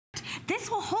This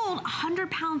will hold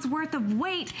 100 pounds worth of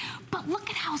weight, but look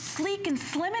at how sleek and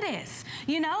slim it is.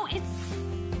 You know, it's...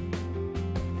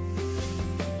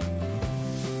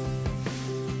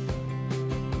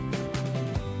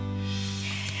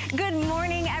 Good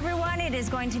morning, everyone. It is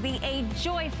going to be a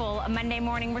joyful Monday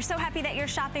morning. We're so happy that you're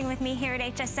shopping with me here at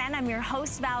HSN. I'm your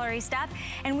host, Valerie Stuff,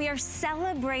 and we are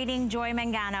celebrating Joy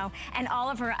Mangano and all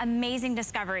of her amazing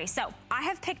discoveries. So I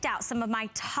have picked out some of my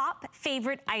top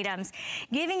favorite items,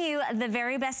 giving you the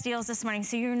very best deals this morning,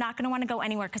 so you're not going to want to go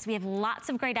anywhere because we have lots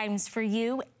of great items for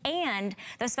you and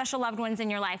those special loved ones in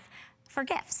your life for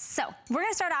gifts. So we're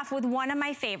going to start off with one of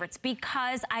my favorites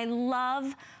because I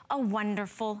love a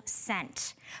wonderful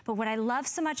scent. But what I love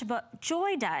so much about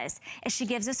Joy does is she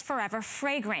gives us Forever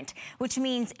Fragrant, which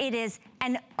means it is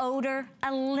an odor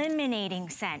eliminating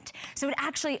scent. So it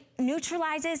actually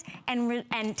neutralizes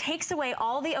and takes away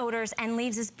all the odors and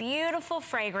leaves this beautiful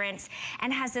fragrance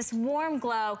and has this warm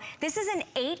glow. This is an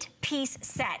 8-piece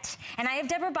set. And I have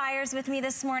Deborah Byers with me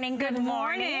this morning. Good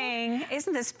morning.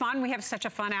 Isn't this fun? We have such a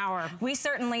fun hour. We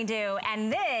certainly do. And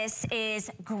this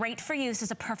is great for you. This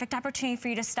is a perfect opportunity for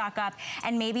you to stock up,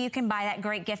 and maybe you can buy that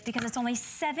great gift because it's only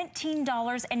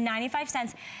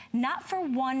 $17.95, not for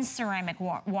one ceramic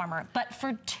warmer, but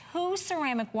for 2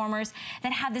 ceramic warmers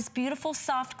that have this beautiful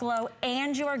soft glow,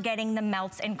 and you're getting the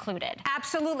melts included.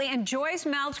 Absolutely, and Joy's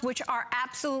melts, which are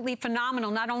absolutely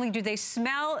phenomenal. Not only do they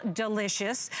smell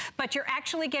delicious, but you're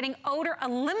actually getting odor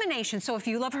elimination. So if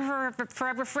you love her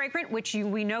Forever Fragrant, which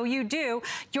we know you do,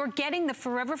 you're getting the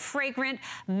Forever Fragrant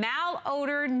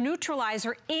malodor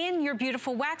neutralizer in your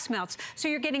beautiful wax melts. So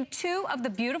you're getting 2 of the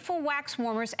beautiful wax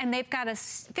warmers, and they've got a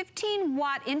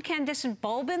 15-watt incandescent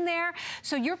bulb in there.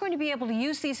 So you're going to be able to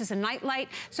use these as a night light.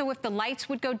 So if the lights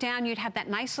would go down, you'd have that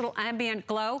nice little ambient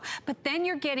glow. But then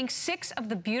you're getting 6 of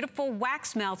the beautiful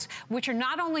wax melts, which are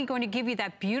not only going to give you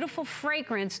that beautiful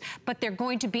fragrance, but they're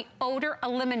going to be odor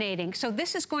eliminating. So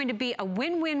this is going to be a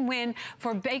win-win-win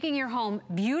for making your home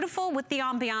beautiful with the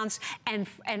ambiance and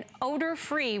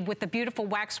odor-free with the beautiful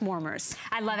wax warmers.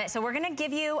 I love it. So we're going to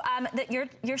give you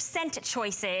your scent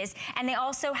choices, and they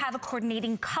also have a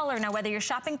coordinating color. Now, whether you're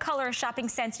shopping color or shopping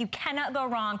scents, you cannot go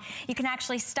wrong. You can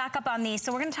actually stock up on these.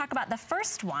 So we're going to talk about the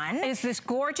first one. It's this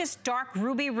gorgeous dark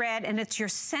ruby red, and it's your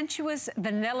sensuous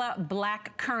vanilla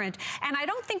black currant. And I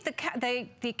don't think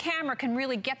the camera can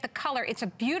really get the color. It's a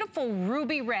beautiful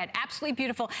ruby red, absolutely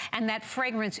beautiful, and that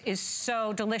fragrance is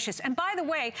so delicious. And by the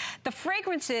way, the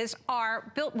fragrances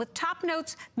are built with top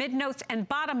notes, mid notes, and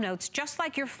bottom notes, just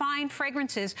like your fine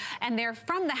fragrances, and they're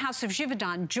from the House of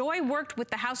Givaudan. Joy worked with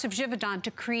the House of Givaudan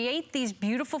to create these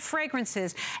beautiful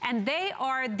fragrances, and they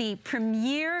are the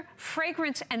premier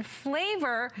fragrance and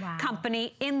flavor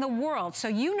company in the world. So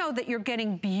you know that you're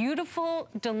getting beautiful,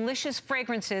 delicious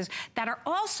fragrances that are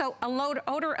also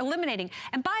odor eliminating.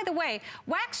 And by the way,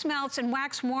 wax melts and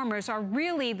wax warmers are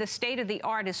really the state of the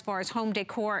art as far as home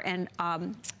decor and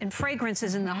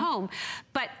fragrances in the home.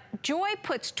 But Joy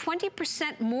puts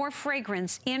 20% more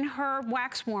fragrance in her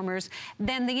wax warmers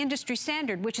than the industry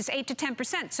standard, which is 8 to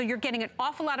 10%. So you're getting an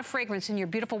awful lot of fragrance in your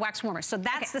beautiful wax warmer. So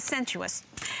that's the sensuous.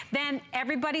 Then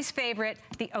everybody's favorite,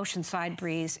 the Oceanside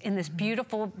Breeze in this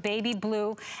beautiful baby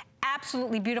blue.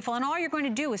 Absolutely beautiful, and all you're going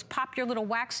to do is pop your little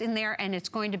wax in there, and it's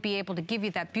going to be able to give you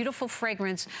that beautiful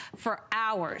fragrance for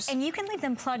hours. And you can leave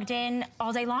them plugged in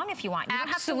all day long if you want. You don't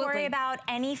have to worry about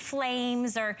any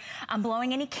flames or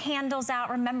blowing any candles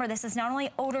out. Remember, this is not only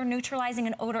odor neutralizing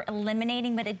and odor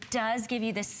eliminating, but it does give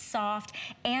you this soft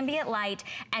ambient light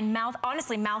and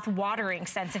honestly mouth watering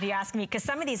sense, if you ask me, because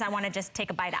some of these I want to just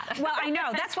take a bite out of. Well, I know,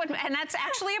 and that's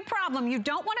actually a problem. You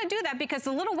don't want to do that because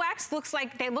the little wax look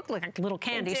like little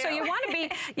candy. So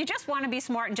you just want to be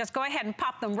smart and just go ahead and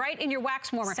pop them right in your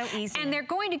wax warmer. So easy. And they're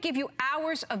going to give you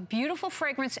hours of beautiful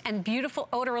fragrance and beautiful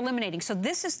odor eliminating. So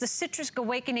this is the Citrus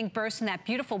Awakening Burst in that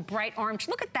beautiful bright orange.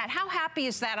 Look at that. How happy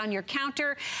is that on your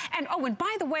counter? And oh, and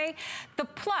by the way, the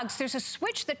plugs, there's a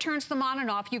switch that turns them on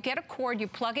and off. You get a cord, you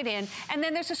plug it in, and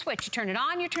then there's a switch. You turn it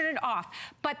on, you turn it off.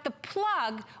 But the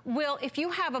plug will, if you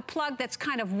have a plug that's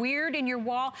kind of weird in your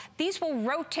wall, these will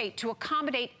rotate to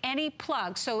accommodate any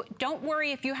plug. So don't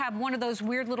worry if you have one of those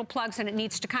weird little plugs and it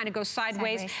needs to kind of go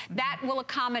sideways. That will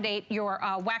accommodate your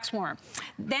wax warmer.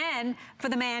 Then for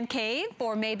the man cave,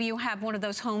 or maybe you have one of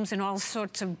those homes in all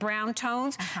sorts of brown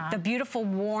tones, the beautiful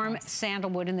warm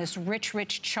sandalwood in this rich,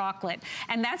 rich chocolate.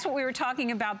 And that's what we were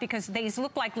talking about, because these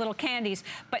look like little candies,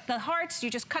 but the hearts,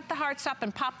 you just cut the hearts up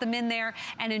and pop them in there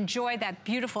and enjoy that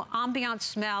beautiful ambient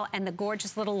smell and the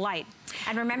gorgeous little light.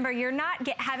 And remember, you're not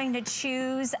having to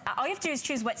choose, all you have to do is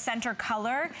choose what center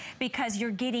color, because you're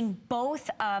getting both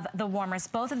of the warmers,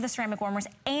 both of the ceramic warmers,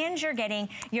 and you're getting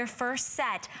your first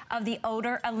set of the odor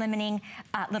odor-eliminating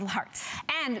little hearts.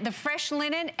 And the fresh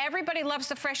linen, everybody loves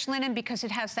the fresh linen because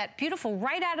it has that beautiful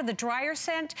right out of the dryer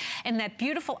scent and that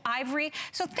beautiful ivory.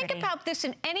 So think about this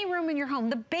in any room in your home,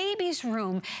 the baby's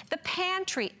room, the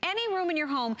pantry, any room in your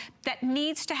home that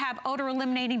needs to have odor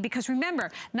eliminating, because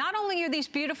remember, not only are these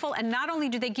beautiful and not only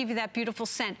do they give you that beautiful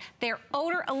scent, they're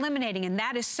odor eliminating, and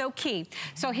that is so key.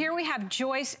 So here we have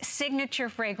Joy's signature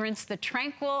fragrance, the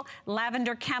Tranquil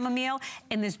Lavender Chamomile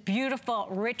in this beautiful,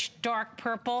 rich, dark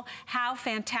purple. How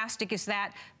fantastic is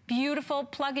that? Beautiful,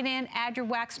 plug it in, add your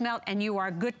wax melt, and you are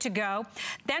good to go.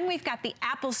 Then we've got the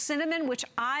apple cinnamon, which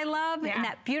I love, and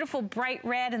that beautiful bright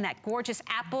red and that gorgeous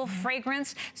apple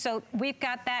fragrance. So we've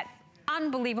got that.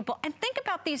 Unbelievable. And think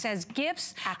about these as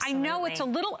gifts. Absolutely. I know it's a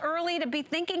little early to be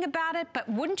thinking about it, but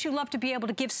wouldn't you love to be able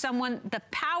to give someone the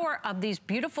power of these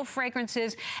beautiful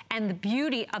fragrances and the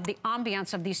beauty of the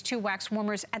ambiance of these 2 wax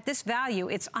warmers at this value?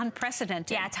 It's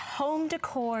unprecedented. Yeah, it's home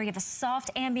decor. You have a soft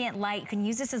ambient light. You can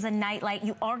use this as a night light.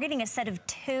 You are getting a set of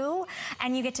 2,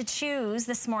 and you get to choose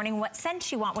this morning what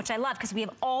scent you want, which I love because we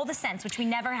have all the scents, which we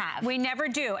never have. We never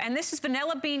do. And this is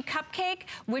Vanilla Bean Cupcake,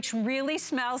 which really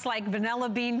smells like vanilla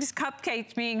beans cupcakes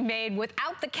being made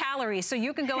without the calories. So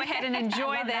you can go ahead and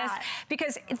enjoy this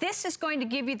because this is going to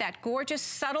give you that gorgeous,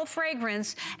 subtle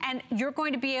fragrance, and you're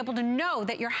going to be able to know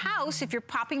that your house, if you're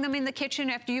popping them in the kitchen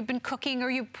after you've been cooking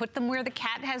or you put them where the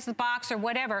cat has the box or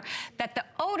whatever, that the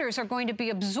odors are going to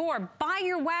be absorbed by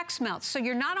your wax melts. So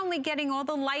you're not only getting all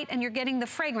the light and you're getting the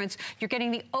fragrance, you're getting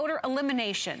the odor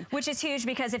elimination. Which is huge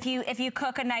because if you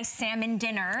cook a nice salmon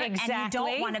dinner and you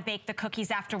don't want to bake the cookies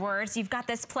afterwards, you've got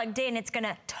this plugged in. It's going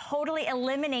to totally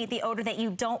eliminate the odor that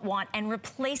you don't want and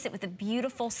replace it with a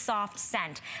beautiful soft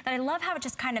scent. And I love how it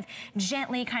just kind of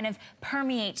gently kind of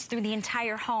permeates through the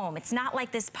entire home. It's not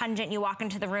like this pungent, you walk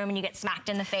into the room and you get smacked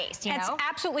in the face, you know? That's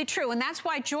absolutely true, and that's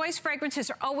why Joy's fragrances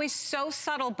are always so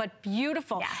subtle but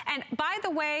beautiful. Yeah. And by the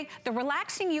way, the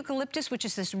relaxing eucalyptus, which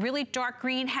is this really dark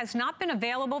green, has not been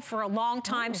available for a long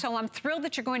time, so I'm thrilled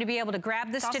that you're going to be able to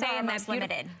grab this today. And that's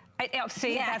limited.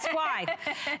 See, that's why.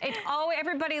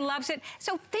 Everybody loves it.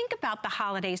 So think about the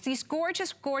holidays. These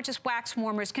gorgeous, gorgeous wax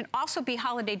warmers can also be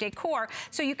holiday decor,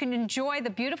 so you can enjoy the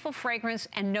beautiful fragrance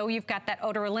and know you've got that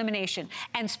odor elimination.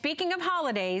 And speaking of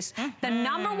holidays, the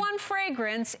 #1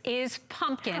 fragrance is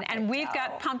pumpkin, and we've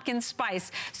got pumpkin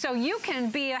spice. So you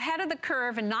can be ahead of the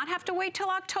curve and not have to wait till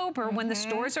October when the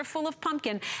stores are full of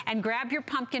pumpkin, and grab your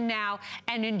pumpkin now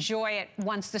and enjoy it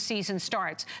once the season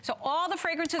starts. So all the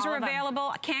fragrances are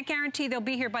available. I can't guarantee they'll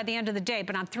be here by the end of the day,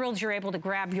 but I'm thrilled you're able to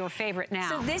grab your favorite now.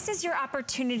 So this is your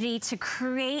opportunity to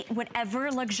create whatever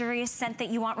luxurious scent that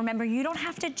you want. Remember, you don't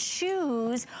have to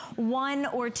choose 1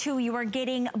 or 2. You are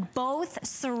getting both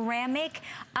ceramic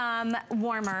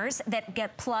warmers that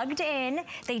get plugged in.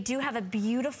 They do have a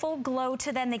beautiful glow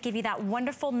to them. They give you that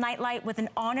wonderful night light with an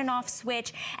on and off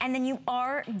switch. And then you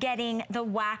are getting the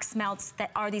wax melts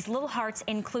that are these little hearts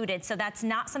included. So that's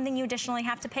not something you additionally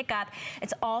have to pick up.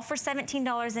 It's all for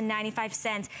 $17.95.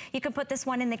 You could put this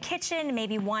one in the kitchen,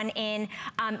 maybe one in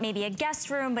maybe a guest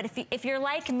room, but if you're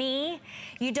like me,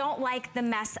 you don't like the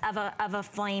mess of a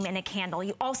flame in a candle.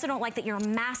 You also don't like that you're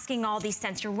masking all these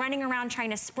scents. You're running around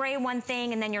trying to spray one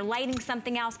thing and then you're lighting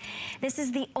something else. This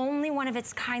is the only one of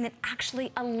its kind that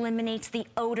actually eliminates the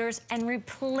odors and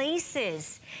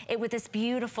replaces it with this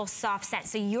beautiful soft scent.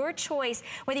 So your choice,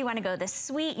 whether you want to go the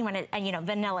sweet, you want to,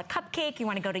 vanilla cupcake, you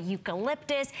want to go to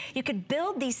eucalyptus, you could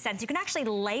build these scents. You can actually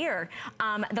layer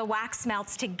the wax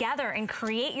melts together and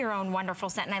create your own wonderful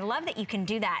scent. And I love that you can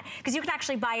do that because you can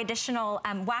actually buy additional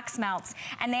wax melts,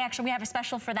 and we have a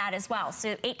special for that as well.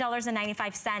 So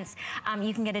 $8.95,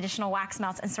 you can get additional wax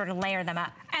melts and sort of layer them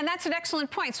up. And that's an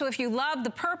excellent point. So if you love the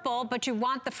purple, but you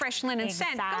want the fresh linen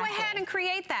scent, go ahead and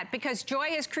create that, because Joy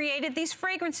has created these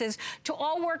fragrances to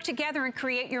all work together and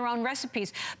create your own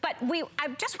recipes. But I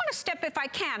just want to step, if I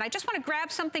can, I just want to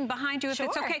grab something behind you if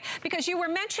it's okay, because you were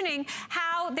mentioning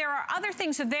how there are other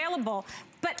things available.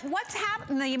 But what's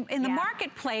happening in the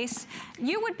marketplace,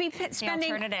 you would be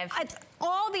spending...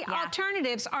 all the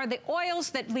alternatives are the oils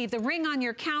that leave the ring on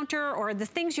your counter, or the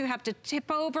things you have to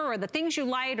tip over, or the things you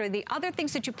light, or the other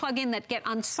things that you plug in that get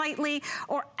unsightly,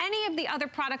 or any of the other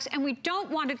products. And we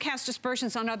don't want to cast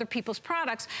aspersions on other people's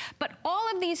products, but all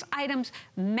of these items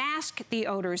mask the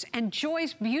odors, and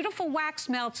Joy's beautiful wax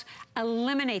melts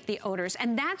eliminate the odors,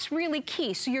 and that's really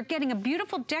key. So you're getting a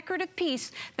beautiful decorative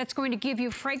piece that's going to give you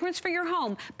fragrance for your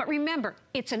home. But remember,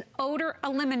 It's an odor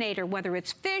eliminator, whether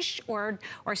it's fish or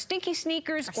stinky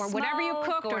sneakers or whatever you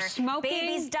cooked or smoking.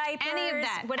 Baby's diapers, any of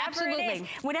that. whatever it is.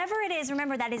 Whatever it is,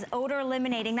 remember that is odor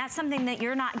eliminating. That's something that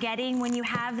you're not getting when you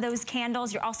have those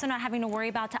candles. You're also not having to worry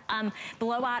about to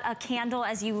blow out a candle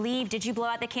as you leave. Did you blow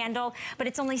out the candle? But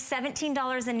it's only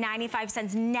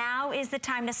 $17.95. Now is the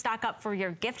time to stock up for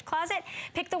your gift closet.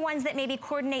 Pick the ones that maybe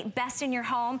coordinate best in your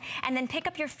home, and then pick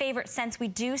up your favorite scents. We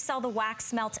do sell the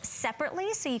wax melts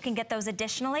separately, so you can get those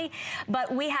additionally.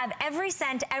 But we have every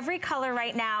scent, every color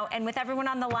right now, and with everyone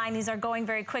on the line, these are going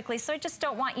very quickly, so I just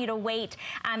don't want you to wait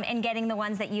in getting the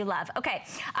ones that you love. Okay,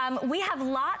 we have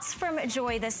lots from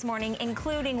Joy this morning,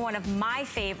 including one of my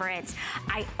favorites.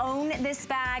 I own this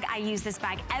bag. I use this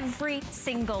bag every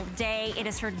single day. It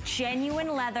is her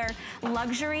genuine leather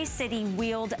luxury city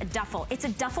wheeled duffel. It's a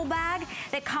duffel bag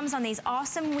that comes on these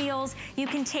awesome wheels. You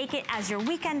can take it as your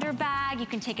weekender bag. You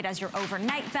can take it as your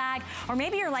overnight bag, or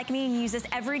maybe you're like me and use this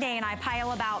every day and I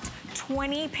pile about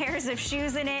 20 pairs of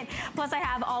shoes in it. Plus I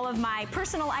have all of my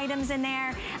personal items in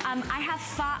there. I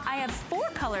have 3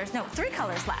 colors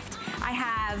left. I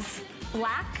have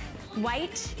black,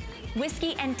 white,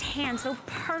 whiskey, and tan. So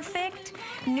perfect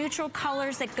neutral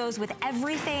colors that goes with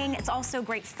everything. It's also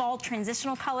great fall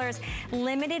transitional colors.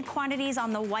 Limited quantities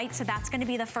on the white, so that's gonna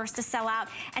be the first to sell out.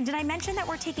 And did I mention that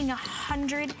we're taking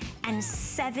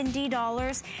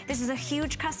 $170? This is a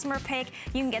huge customer pick.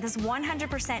 You can get this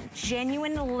 100%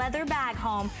 genuine leather bag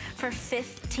home for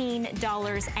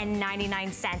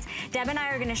 $15.99. Deb and I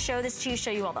are gonna show this to you,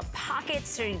 show you all the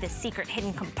pockets, show you the secret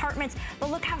hidden compartments, but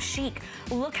look how chic,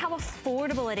 look how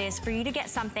affordable it is for you to get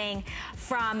something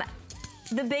from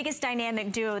the biggest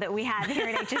dynamic duo that we have here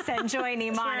at HSN, Joy and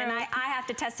Iman, and I have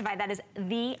to testify that is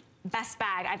the best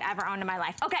bag I've ever owned in my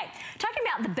life. Okay, talking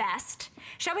about the best,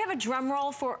 shall we have a drum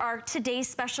roll for our today's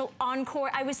special encore?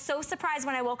 I was so surprised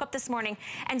when I woke up this morning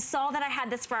and saw that I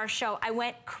had this for our show. I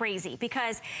went crazy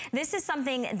because this is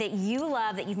something that you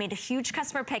love, that you've made a huge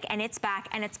customer pick, and it's back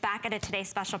at a today's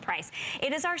special price.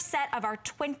 It is our set of our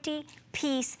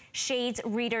 20-piece shades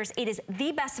readers. It is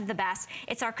the best of the best.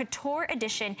 It's our couture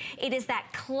edition. It is that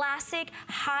classic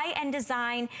high-end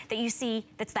design that you see,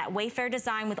 that's that Wayfair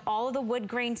design with all of the wood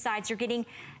grain sides. You're getting,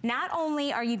 not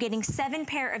only are you getting 7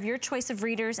 pair of your choice of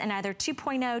readers in either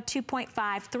 2.0, 2.5,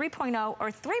 3.0, or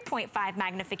 3.5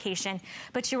 magnification,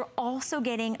 but you're also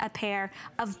getting a pair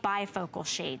of bifocal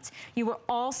shades. You are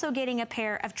also getting a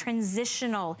pair of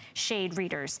transitional shade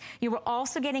readers. You are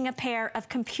also getting a pair of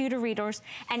computer readers,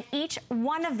 and each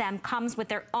one of them comes with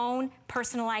their own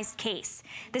personalized case.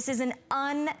 This is an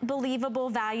unbelievable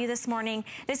value this morning.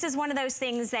 This is one of those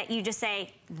things that you just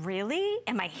say, really?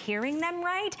 Am I hearing them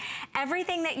right?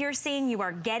 Everything that you're seeing, you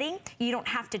are getting. You don't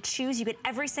have to choose. You get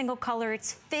every single color.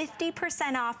 It's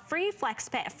 50% off, free flex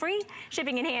pay, free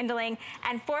shipping and handling,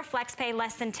 and for flex pay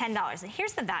less than $10. And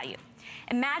here's the value.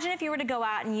 Imagine if you were to go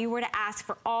out and you were to ask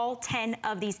for all 10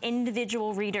 of these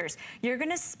individual readers. You're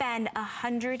gonna spend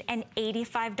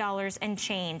 $185 and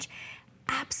change.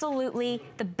 Absolutely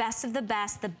the best of the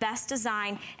best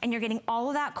design, and you're getting all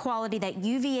of that quality, that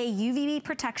UVA, UVB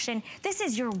protection. This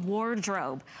is your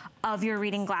wardrobe of your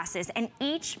reading glasses, and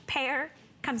each pair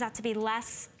comes out to be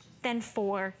less than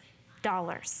 $4.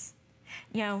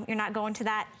 You know, you're not going to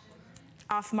that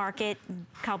off-market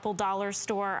couple dollar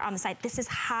store on the side. This is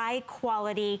high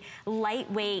quality,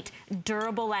 lightweight,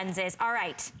 durable lenses. All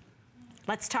right.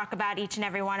 Let's talk about each and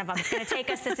every one of them. It's going to take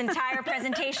us this entire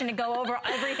presentation to go over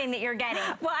everything that you're getting.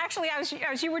 Well, actually,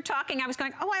 as you were talking, I was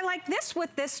going, oh, I like this with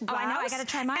this blouse. Oh, I know, I got to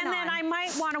try mine on. And then I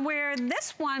might want to wear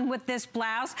this one with this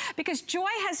blouse, because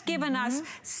Joy has given us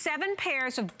 7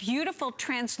 pairs of beautiful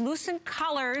translucent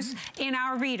colors in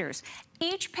our readers.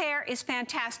 Each pair is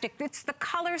fantastic. It's the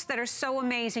colors that are so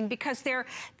amazing, because they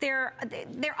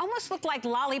almost look like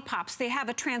lollipops. They have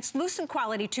a translucent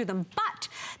quality to them, but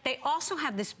they also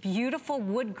have this beautiful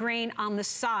wood grain on the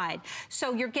side.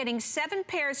 So you're getting 7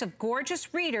 pairs of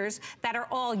gorgeous readers that are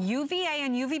all UVA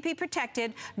and UVB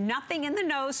protected, nothing in the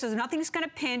nose, so nothing's gonna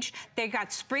pinch. They've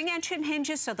got spring engine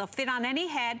hinges, so they'll fit on any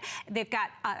head. They've got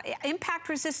impact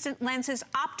resistant lenses,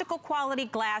 optical quality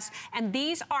glass, and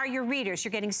these are your readers.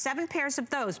 You're getting 7 pairs of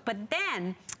those. But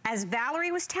then, as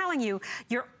Valerie was telling you,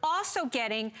 you're also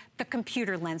getting the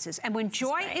computer lenses. And when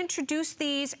Joy introduced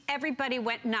these, everybody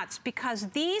went nuts, because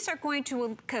these are going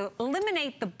to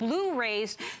eliminate the blue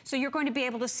rays, so you're going to be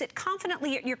able to sit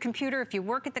confidently at your computer. If you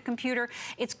work at the computer,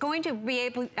 it's going to be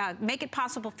able make it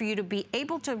possible for you to be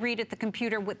able to read at the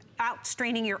computer without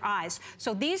straining your eyes.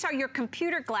 So these are your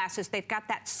computer glasses. They've got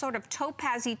that sort of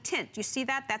topaz-y tint. You see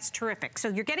that? That's terrific. So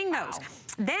you're getting those.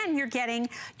 Then you're getting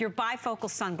your bifocal bifocal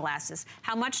sunglasses.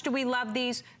 How much do we love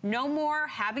these? No more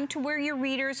having to wear your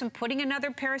readers and putting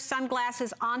another pair of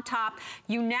sunglasses on top.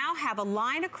 You now have a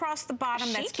line across the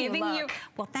bottom that's giving you,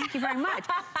 well, thank you very much.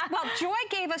 Well, Joy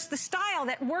gave us the style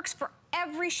that works for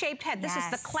every shaped head. This is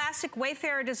the classic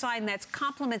Wayfarer design that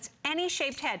complements any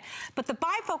shaped head. But the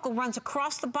bifocal runs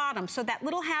across the bottom, so that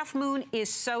little half moon is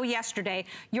so yesterday.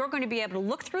 You're going to be able to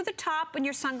look through the top in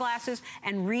your sunglasses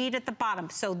and read at the bottom.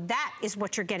 So that is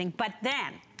what you're getting. But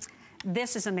then,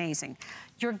 this is amazing.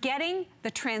 You're getting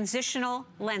the transitional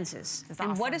lenses.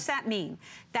 And what does that mean?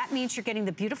 That means you're getting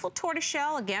the beautiful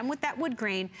tortoiseshell, again with that wood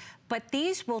grain, but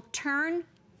these will turn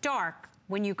dark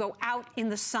when you go out in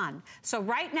the sun. So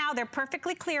right now they're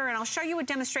perfectly clear, and I'll show you a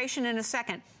demonstration in a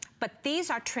second. But these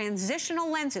are transitional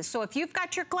lenses. So if you've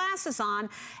got your glasses on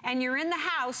and you're in the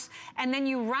house and then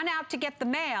you run out to get the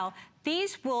mail,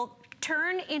 these will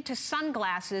turn into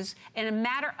sunglasses in a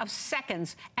matter of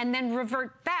seconds and then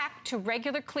revert back to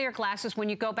regular clear glasses when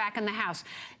you go back in the house.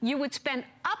 You would spend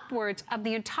upwards of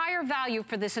the entire value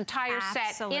for this entire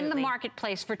set in the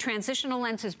marketplace for transitional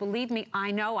lenses. Believe me,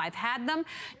 I know, I've had them.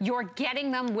 You're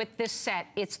getting them with this set.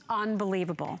 It's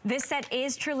unbelievable. This set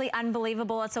is truly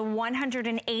unbelievable. It's a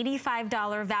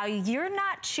 $185 value. You're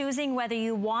not choosing whether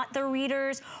you want the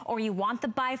readers or you want the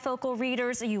bifocal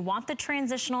readers or you want the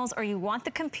transitionals or you want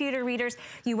the computer readers.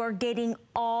 You are getting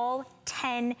all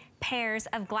 10 pairs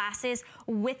of glasses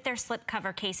with their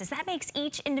slipcover cases. That makes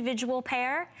each individual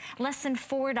pair less than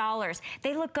 $4.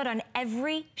 They look good on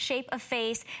every shape of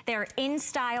face. They're in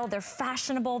style, they're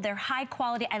fashionable, they're high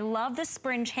quality. I love the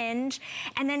springe hinge.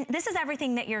 And then this is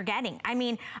everything that you're getting. I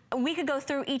mean, we could go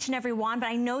through each and every one, but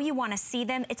I know you want to see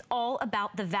them. It's all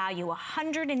about the value.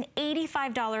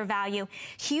 $185 value.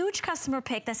 Huge customer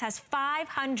pick. This has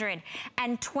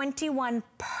 521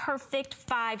 perfect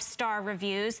 5-star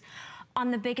reviews on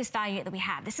the biggest value that we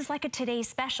have. This is like a today's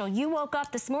special. You woke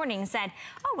up this morning and said,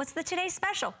 oh, what's the today's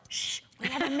special? Shh, we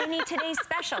have a mini today's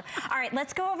special. All right,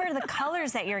 let's go over the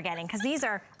colors that you're getting, because these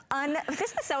are this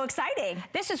is so exciting.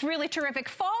 This is really terrific.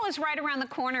 Fall is right around the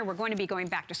corner. We're going to be going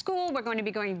back to school. We're going to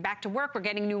be going back to work. We're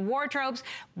getting new wardrobes.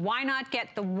 Why not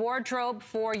get the wardrobe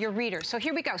for your readers? So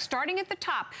here we go. Starting at the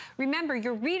top, remember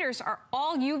your readers are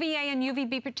all UVA and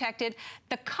UVB protected.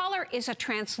 The color is a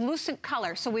translucent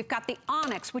color. So we've got the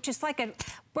onyx, which is like a,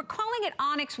 we're calling it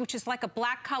onyx, which is like a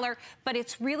black color, but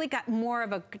it's really got more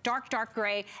of a dark, dark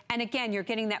gray. And again, you're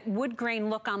getting that wood grain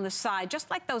look on the side,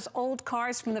 just like those old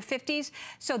cars from the 50s.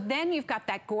 So then you've got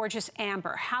that gorgeous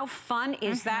amber. How fun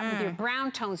is that with your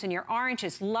brown tones and your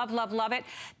oranges? Love, love, love it.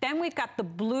 Then we've got the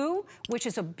blue, which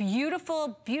is a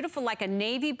beautiful, beautiful, like a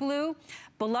navy blue.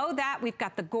 Below that, we've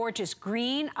got the gorgeous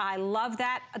green. I love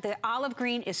that. The olive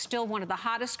green is still one of the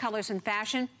hottest colors in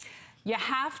fashion. You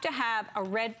have to have a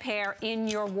red pair in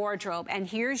your wardrobe. And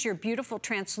here's your beautiful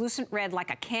translucent red,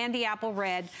 like a candy apple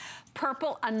red.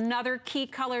 Purple, another key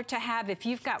color to have. If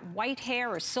you've got white hair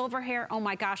or silver hair, oh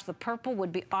my gosh, the purple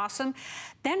would be awesome.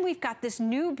 Then we've got this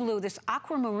new blue, this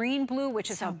aquamarine blue, which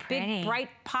is a big, bright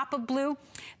pop of blue.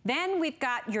 Then we've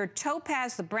got your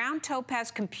topaz, the brown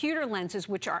topaz computer lenses,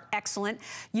 which are excellent.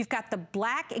 You've got the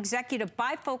black executive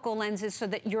bifocal lenses so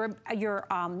that your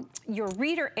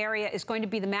reader area is going to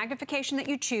be the magnification that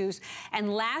you choose.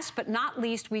 And last but not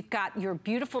least, we've got your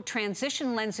beautiful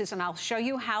transition lenses, and I'll show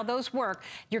you how those work.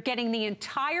 You're getting the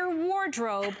entire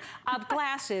wardrobe of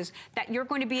glasses that you're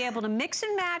going to be able to mix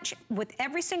and match with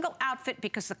every single outfit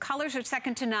because the colors are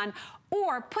second to none,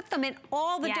 or put them in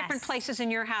all the different places in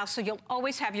your house so you'll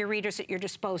always have your readers at your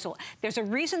disposal. There's a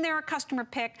reason they're a customer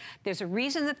pick. There's a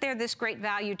reason that they're this great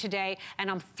value today,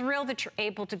 and I'm thrilled that you're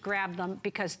able to grab them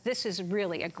because this is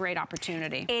really a great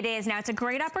opportunity. It is. Now, it's a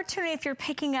great opportunity if you're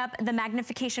picking up the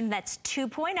magnification that's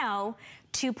 2.0,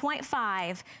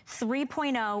 2.5,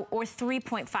 3.0, or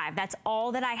 3.5. That's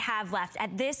all that I have left.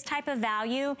 At this type of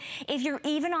value, if you're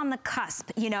even on the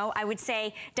cusp, you know, I would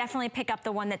say definitely pick up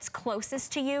the one that's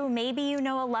closest to you. Maybe you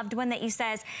know a loved one that you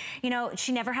says, you know,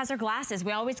 she never has her glasses.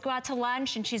 We always go out to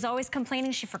lunch and she's always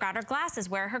complaining she forgot her glasses.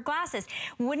 Where are her glasses?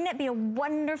 Wouldn't it be a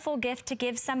wonderful gift to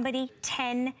give somebody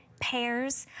 10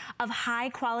 pairs of high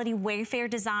quality Wayfarer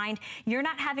designed? You're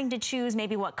not having to choose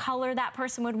maybe what color that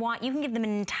person would want. You can give them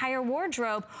an entire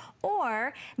wardrobe,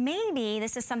 or maybe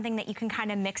this is something that you can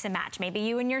kind of mix and match. Maybe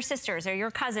you and your sisters or your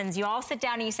cousins, you all sit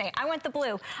down and you say, I want the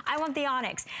blue, I want the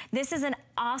onyx. This is an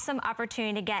awesome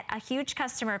opportunity to get a huge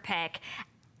customer pick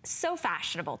so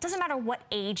fashionable. Doesn't matter what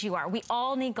age you are. We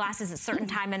all need glasses at a certain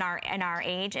time in our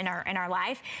age, in our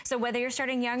life. So whether you're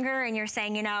starting younger and you're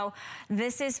saying, you know,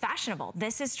 this is fashionable,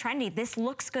 this is trendy, this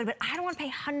looks good, but I don't want to pay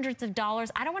hundreds of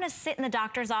dollars. I don't want to sit in the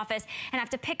doctor's office and have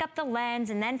to pick up the lens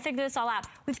and then figure this all out.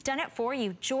 We've done it for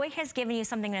you. Joy has given you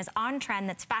something that is on trend,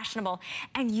 that's fashionable,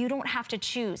 and you don't have to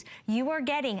choose. You are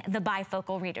getting the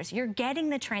bifocal readers. You're getting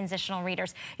the transitional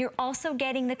readers. You're also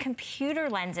getting the computer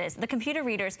lenses, the computer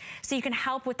readers, so you can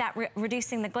help with that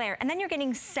reducing the glare. And then you're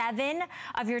getting 7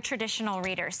 of your traditional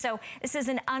readers. So this is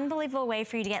an unbelievable way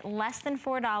for you to get less than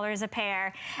 $4 a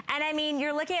pair. And I mean,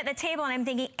 you're looking at the table and I'm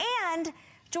thinking, and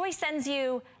Joy sends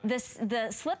you the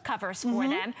slip covers for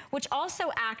them, which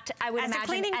also act, I would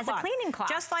imagine, as a cleaning cloth.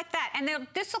 Just like that. And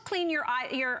this will clean your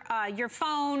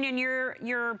phone and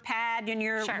your pad and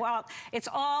your wallet. It's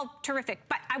all terrific.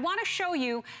 But I want to show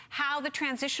you how the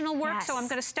transitional works. So I'm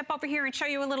going to step over here and show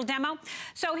you a little demo.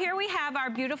 So here we have our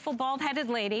beautiful bald-headed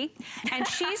lady, and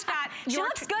she's got. She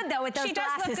looks good though with those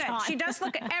glasses on. She does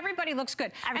look good. Everybody looks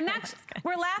good. And that's,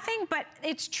 we're laughing, but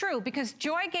it's true because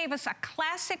Joy gave us a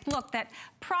classic look that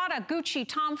Prada, Gucci,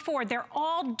 Tom Ford, they're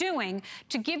all doing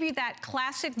to give you that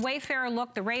classic Wayfarer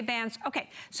look, the Ray-Bans.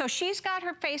 Okay, so she's got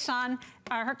her face on,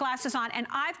 her glasses on, and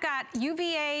I've got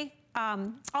UVA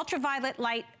ultraviolet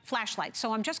light flashlights.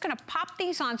 So I'm just gonna pop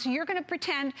these on, so you're gonna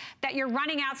pretend that you're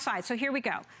running outside. So here we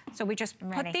go. So we just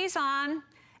put these on,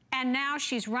 and now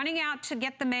she's running out to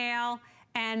get the mail,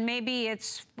 and maybe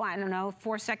it's, well, I don't know,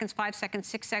 4 seconds, 5 seconds,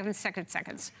 6 seconds.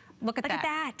 Look at that. Look at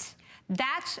that.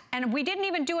 And we didn't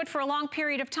even do it for a long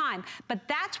period of time, but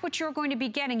that's what you're going to be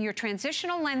getting. Your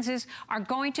transitional lenses are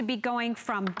going to be going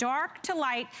from dark to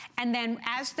light, and then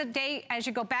as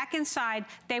you go back inside,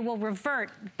 they will revert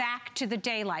back to the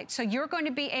daylight. So you're going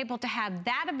to be able to have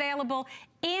that available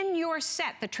in your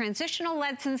set. The transitional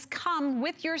lenses come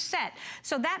with your set.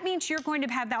 So that means you're going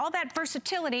to have all that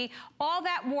versatility, all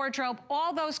that wardrobe,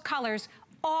 all those colors,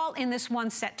 all in this one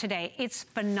set today. It's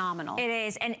phenomenal. It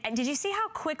is. And did you see how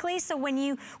quickly? So when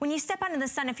you step out in the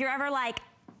sun, if you're ever like,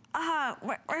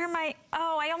 where are my,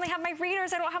 I only have my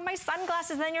readers, I don't have my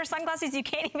sunglasses, and then your sunglasses, you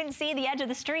can't even see the edge of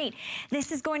the street.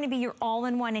 This is going to be your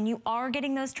all-in-one, and you are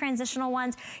getting those transitional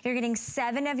ones. You're getting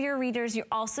 7 of your readers. You're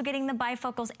also getting the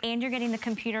bifocals, and you're getting the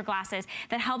computer glasses.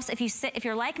 That helps if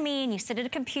you're like me and you sit at a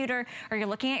computer or you're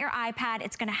looking at your iPad,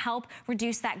 it's gonna help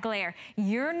reduce that glare.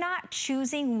 You're not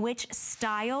choosing which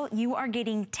style, you are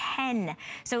getting 10.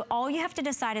 So all you have to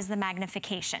decide is the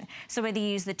magnification. So whether you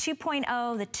use the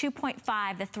 2.0, the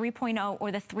 2.5, the 3.0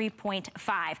 or the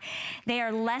 3.5. They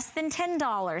are less than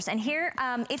 $10. And here,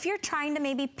 if you're trying to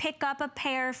maybe pick up a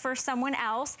pair for someone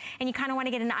else and you kind of want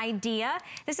to get an idea,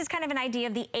 this is kind of an idea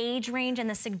of the age range and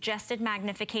the suggested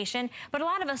magnification. But a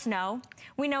lot of us know,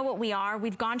 we know what we are.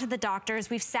 We've gone to the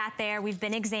doctors, we've sat there, we've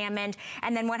been examined,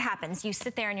 and then what happens? You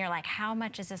sit there and you're like, how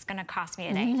much is this going to cost me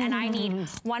today? And I need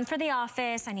one for the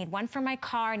office, I need one for my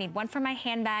car, I need one for my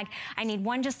handbag, I need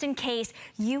one just in case.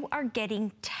 You are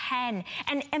getting 10.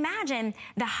 And imagine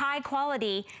the high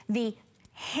quality, the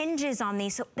hinges on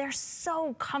these, so they're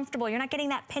so comfortable. You're not getting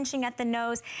that pinching at the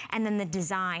nose. And then the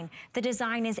design. The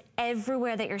design is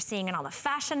everywhere that you're seeing in all the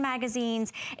fashion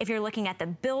magazines, if you're looking at the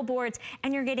billboards,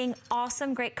 and you're getting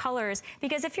awesome, great colors.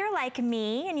 Because if you're like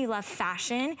me and you love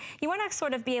fashion, you want to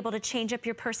sort of be able to change up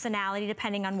your personality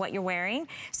depending on what you're wearing.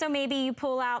 So maybe you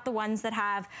pull out the ones that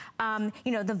have,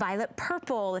 you know, the violet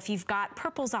purple, if you've got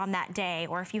purples on that day,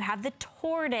 or if you have the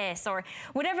tortoise, or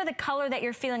whatever the color that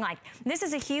you're feeling like. This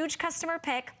is a huge customer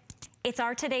pick. It's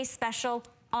our today's special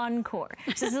encore.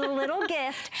 This is a little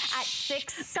gift at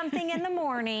 6-something in the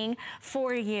morning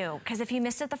for you. Because if you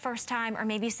missed it the first time, or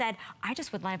maybe you said, I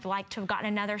just would like to have gotten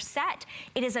another set,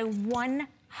 it is a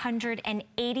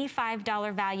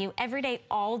 $185 value every day,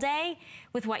 all day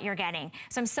with what you're getting.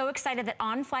 So I'm so excited that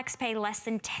on FlexPay, less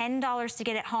than $10 to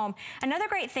get it home. Another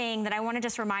great thing that I want to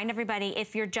just remind everybody,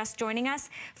 if you're just joining us,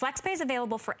 FlexPay is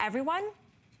available for everyone.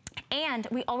 And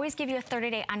we always give you a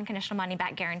 30-day unconditional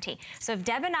money-back guarantee. So if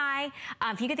Deb and I,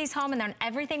 if you get these home and they're on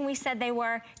everything we said they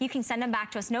were, you can send them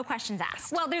back to us, no questions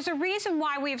asked. Well, there's a reason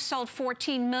why we have sold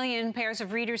 14 million pairs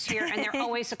of readers here, and they're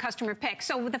always a customer pick.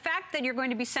 So the fact that you're going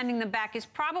to be sending them back is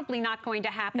probably not going to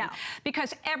happen. No.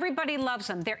 Because everybody loves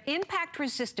them. They're impact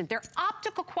resistant. They're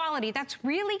optical quality. That's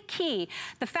really key.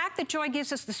 The fact that Joy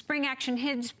gives us the spring action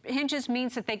hinges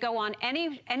means that they go on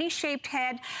any shaped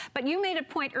head. But you made a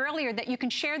point earlier that you can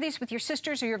share these with your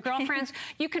sisters or your girlfriends.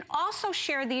 You can also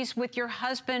share these with your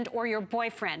husband or your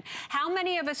boyfriend. How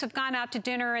many of us have gone out to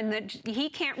dinner and he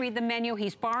can't read the menu,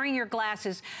 he's borrowing your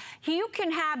glasses. You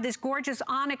can have this gorgeous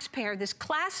onyx pair, this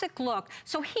classic look,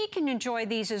 so he can enjoy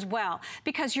these as well,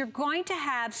 because you're going to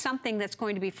have something that's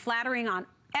going to be flattering on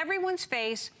everyone's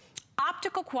face,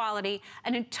 optical quality,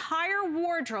 an entire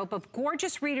wardrobe of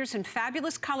gorgeous readers in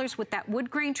fabulous colors with that wood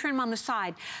grain trim on the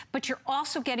side, but you're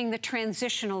also getting the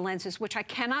transitional lenses, which I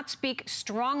cannot speak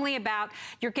strongly about.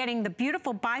 You're getting the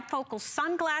beautiful bifocal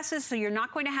sunglasses, so you're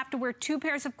not going to have to wear 2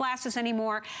 pairs of glasses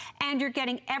anymore, and you're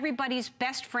getting everybody's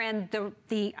best friend,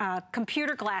 the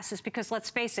computer glasses, because let's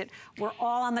face it, we're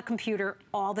all on the computer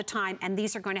all the time, and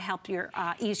these are going to help your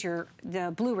ease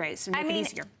the Blu-rays and make it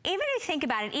easier. Even if you think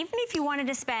about it, even if you wanted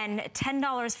to spend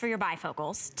 $10 for your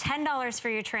bifocals, $10 for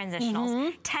your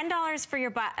transitionals, $10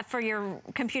 for your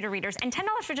computer readers, and $10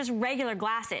 for just regular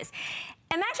glasses.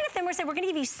 Imagine if then we're saying we're going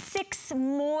to give you 6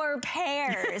 more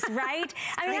pairs, right?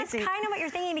 I mean, that's kind of what you're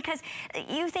thinking, because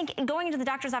you think going into the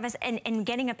doctor's office and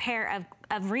getting a pair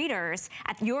of readers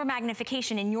at your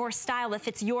magnification in your style that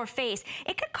fits your face,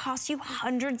 it could cost you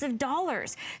hundreds of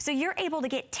dollars. So you're able to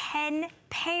get 10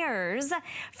 pairs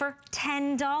for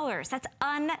 $10. That's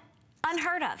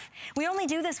unheard of. We only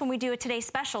do this when we do a Today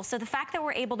Special, so the fact that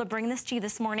we're able to bring this to you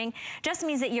this morning just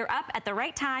means that you're up at the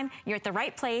right time, you're at the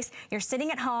right place, you're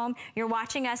sitting at home, you're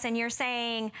watching us, and you're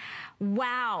saying,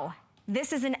 wow,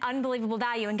 this is an unbelievable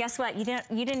value. And guess what? You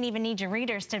didn't even need your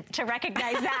readers to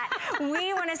recognize that.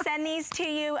 We want to send these to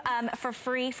you for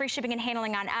free shipping and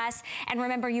handling on us. And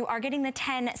remember, you are getting the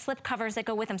 10 slip covers that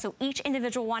go with them. So each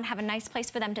individual one have a nice place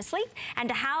for them to sleep and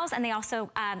to house, and they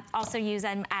also use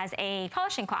them as a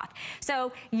polishing cloth.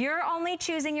 So you're only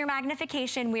choosing your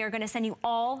magnification. We are going to send you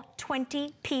all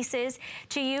 20 pieces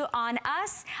to you on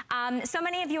us. So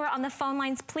many of you are on the phone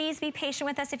lines. Please be patient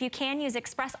with us. If you can, use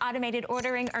Express Automated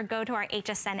Ordering or go to our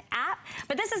HSN app.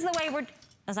 But this is the way we're,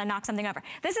 as I knock something over,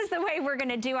 this is the way we're going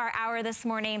to do our hour this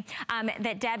morning,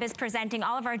 that Deb is presenting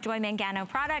all of our Joy Mangano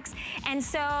products. And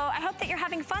so I hope that you're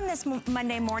having fun this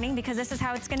Monday morning, because this is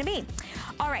how it's going to be.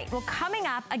 All right, well, coming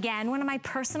up, again, one of my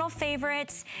personal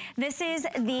favorites. This is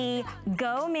the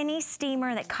Go Mini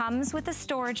Steamer that comes with a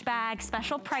storage bag.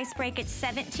 Special price break at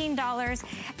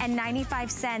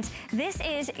 $17.95. This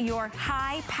is your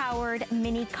high-powered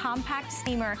mini compact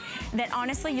steamer that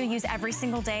honestly you'll use every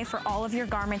single day for all of your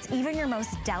garments, even your most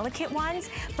delicate ones,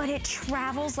 but it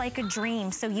travels like a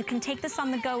dream. So you can take this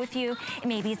on the go with you.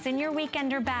 Maybe it's in your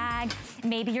weekender bag.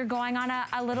 Maybe you're going on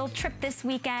a little trip this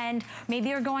weekend. Maybe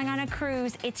you're going on a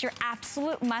cruise. It's your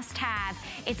absolute must-have.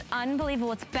 It's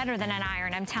unbelievable. It's better than an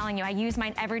iron. I'm telling you, I use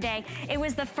mine every day. It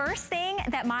was the first thing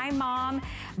that my mom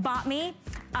bought me.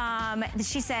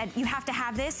 She said, you have to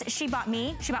have this. She bought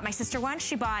me. She bought my sister one.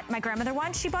 She bought my grandmother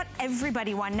one. She bought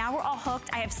everybody one. Now we're all hooked.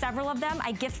 I have several of them.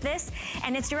 I gift this,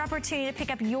 and it's your opportunity to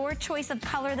pick up your choice of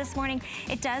color this morning.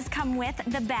 It does come with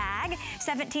the bag,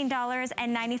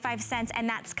 $17.95, and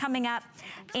that's coming up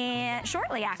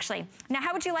shortly, actually. Now,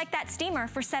 how would you like that steamer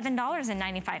for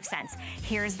 $7.95?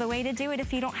 Here's the way to do it.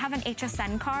 If you don't have an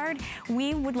HSN card,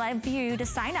 we would love you to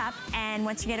sign up, and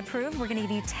once you get approved, we're gonna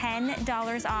give you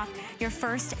 $10 off your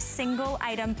first single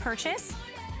item purchase.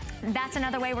 That's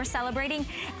another way we're celebrating.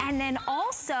 And then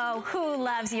also, who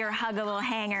loves your huggable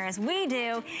hangers? We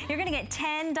do. You're gonna get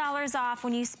 $10 off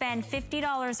when you spend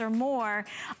 $50 or more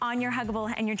on your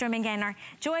huggable and your Joy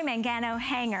Mangano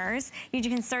hangers. You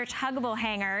can search huggable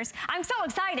hangers. I'm so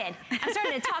excited. I'm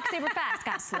starting to talk super fast.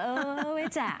 Gotta slow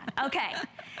it down. Okay,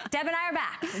 Deb and I are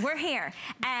back. We're here.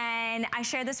 And I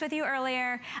shared this with you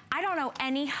earlier. I don't know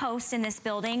any host in this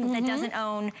building that doesn't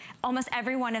own almost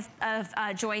every one of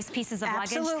Joy's pieces of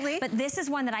luggage. Absolutely. But this is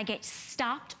one that I get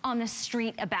stopped on the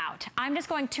street about. I'm just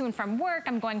going to and from work.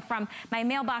 I'm going from my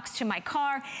mailbox to my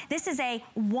car. This is a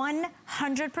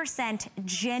 100%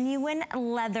 genuine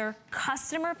leather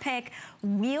customer pick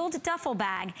wheeled duffel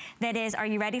bag that is, are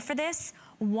you ready for this?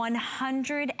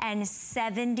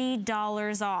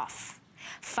 $170 off.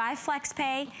 5 flex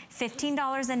pay,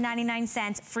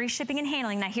 $15.99, free shipping and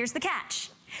handling. Now here's the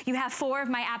catch. You have 4 of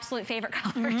my absolute favorite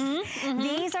colors.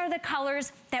 These are the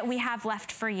colors that we have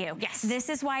left for you. Yes. This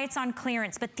is why it's on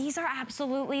clearance, but these are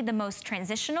absolutely the most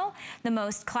transitional, the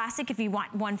most classic. If you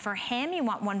want one for him, you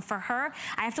want one for her.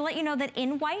 I have to let you know that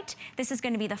in white, this is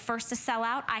gonna be the first to sell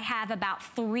out. I have about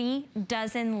 3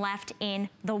 dozen left in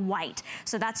the white.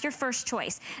 So that's your first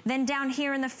choice. Then down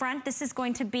here in the front, this is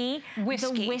going to be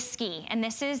the whiskey. And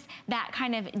this is that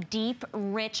kind of deep,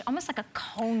 rich, almost like a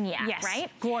cognac,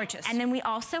 right? Gorgeous. And then we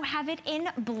also also have it in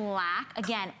black.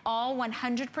 Again, all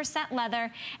 100%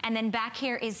 leather. And then back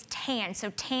here is tan.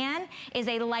 So tan is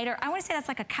a lighter, I want to say that's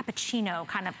like a cappuccino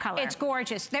kind of color. It's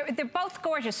gorgeous. They're both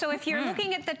gorgeous. So if you're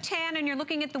looking at the tan and you're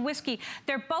looking at the whiskey,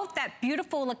 they're both that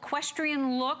beautiful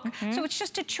equestrian look. So it's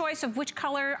just a choice of which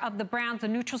color of the browns, the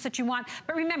neutrals that you want.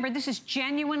 But remember, this is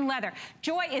genuine leather.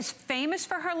 Joy is famous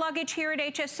for her luggage here at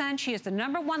HSN. She is the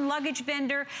 #1 luggage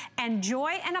vendor. And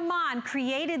Joy and Iman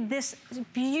created this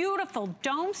beautiful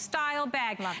dome-style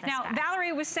bag. Love this now, bag.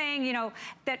 Valerie was saying, you know,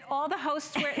 that all the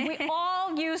hosts, we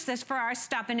all use this for our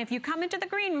stuff. And if you come into the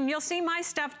green room, you'll see my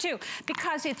stuff too,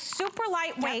 because it's super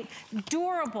lightweight,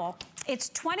 durable. It's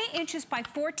 20 inches by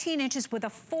 14 inches with a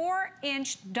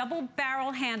 4-inch double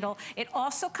barrel handle. It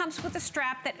also comes with a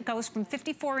strap that goes from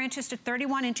 54 inches to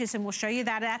 31 inches, and we'll show you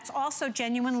that. That's also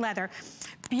genuine leather.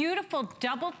 Beautiful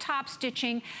double top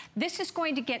stitching. This is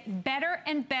going to get better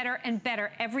and better and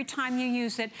better every time you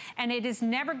use it, and it is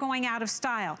never going out of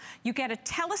style. You get a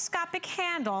telescopic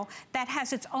handle that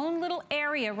has its own little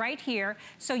area right here,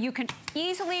 so you can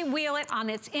easily wheel it on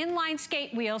its inline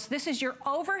skate wheels. This is your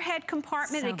overhead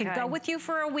compartment. It can go with you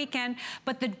for a weekend,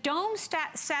 but the dome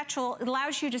satchel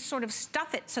allows you to sort of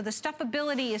stuff it, so the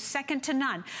stuffability is second to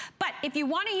none. But if you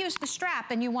want to use the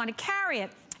strap and you want to carry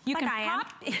it, you can pop,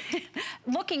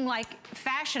 looking like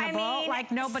fashionable,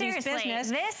 like nobody's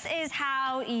business. This is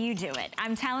how you do it.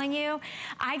 I'm telling you,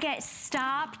 I get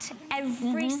stopped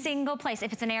every single place.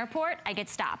 If it's an airport, I get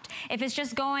stopped. If it's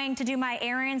just going to do my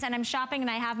errands and I'm shopping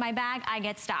and I have my bag, I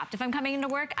get stopped. If I'm coming into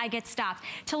work, I get stopped.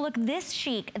 To look this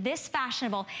chic, this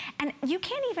fashionable, and you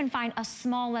can't even find a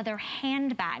small leather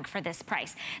handbag for this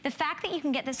price. The fact that you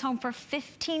can get this home for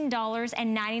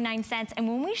 $15.99, and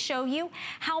when we show you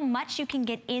how much you can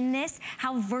get in this,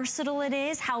 how versatile it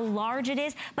is, how large it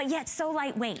is, but yet so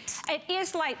lightweight. It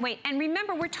is lightweight. And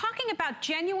remember, we're talking about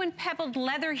genuine pebbled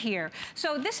leather here.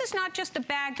 So this is not just a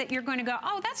bag that you're going to go,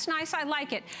 oh, that's nice, I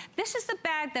like it. This is the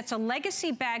bag that's a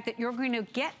legacy bag that you're going to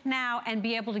get now and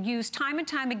be able to use time and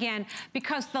time again,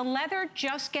 because the leather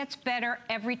just gets better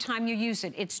every time you use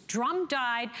it. It's drum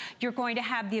dyed. You're going to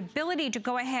have the ability to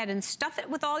go ahead and stuff it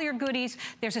with all your goodies.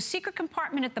 There's a secret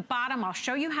compartment at the bottom. I'll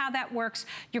show you how that works.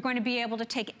 You're going to be able to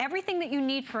take everything that you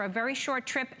need for a very short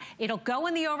trip. It'll go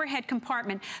in the overhead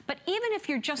compartment. But even if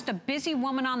you're just a busy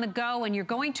woman on the go and you're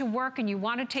going to work and you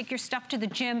want to take your stuff to the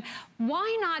gym,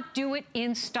 why not do it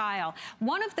in style?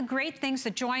 One of the great things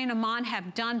that Joy and Iman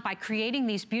have done by creating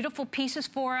these beautiful pieces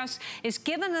for us is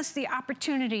given us the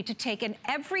opportunity to take an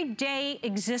everyday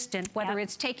existent, whether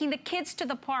it's taking the kids to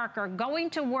the park or going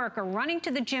to work or running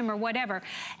to the gym or whatever,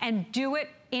 and do it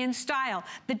in style.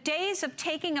 The days of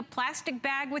taking a plastic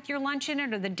bag with your lunch in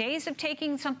it, or the days of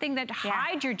taking something that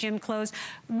hides your gym clothes,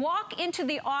 walk into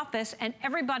the office and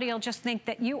everybody will just think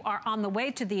that you are on the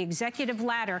way to the executive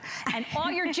ladder and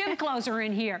all your gym clothes are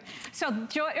in here. So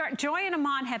Joy and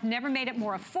Iman have never made it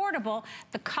more affordable.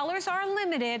 The colors are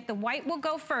limited. The white will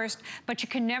go first, but you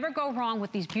can never go wrong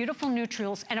with these beautiful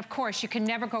neutrals. And of course, you can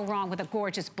never go wrong with a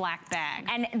gorgeous black bag.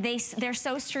 And they're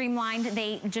so streamlined.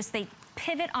 They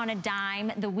pivot on a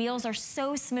dime. The wheels are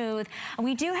so smooth.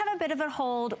 We do have a bit of a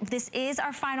hold. This is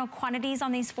our final quantities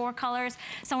on these 4 colors.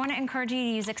 So I want to encourage you to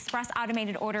use express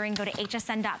automated ordering. Go to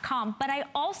hsn.com. But I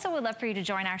also would love for you to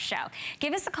join our show.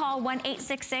 Give us a call,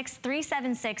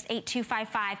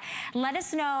 1-866-376-8255. Let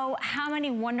us know how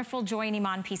many wonderful Joy and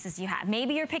Iman pieces you have.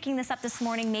 Maybe you're picking this up this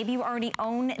morning. Maybe you already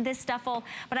own this duffel.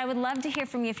 But I would love to hear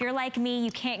from you. If you're like me,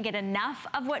 you can't get enough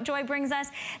of what Joy brings us.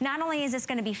 Not only is this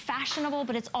going to be fashionable,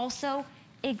 but it's also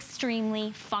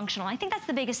extremely functional. I think that's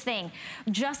the biggest thing.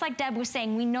 Just like Deb was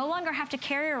saying, we no longer have to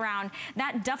carry around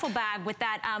that duffel bag with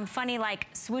that funny, like,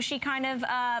 swooshy kind of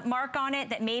mark on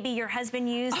it that maybe your husband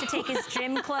used to take his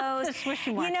gym clothes. The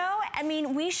swooshy mark. You know, I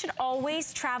mean, we should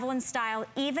always travel in style,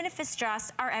 even if it's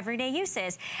just our everyday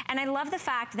uses. And I love the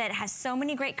fact that it has so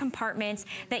many great compartments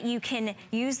that you can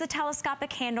use the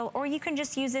telescopic handle, or you can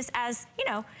just use this as, you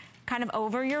know, kind of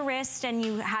over your wrist and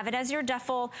you have it as your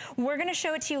duffel. We're gonna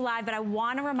show it to you live, but I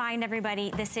wanna remind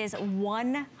everybody this is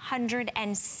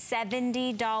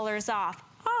 $170 off.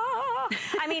 Oh,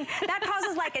 I mean, that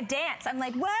causes like a dance. I'm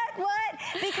like, what?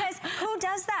 Because who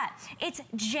does that? It's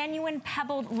genuine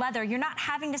pebbled leather. You're not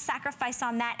having to sacrifice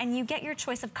on that, and you get your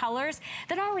choice of colors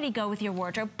that already go with your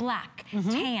wardrobe. Black,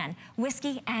 tan,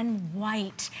 whiskey, and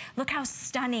white. Look how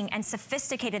stunning and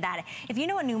sophisticated that is. If you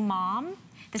know a new mom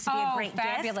This would be a great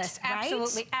fabulous. gift, right?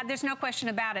 Absolutely. There's no question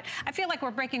about it. I feel like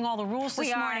we're breaking all the rules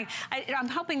this morning. I'm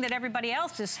hoping that everybody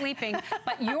else is sleeping,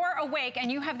 but you're awake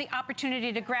and you have the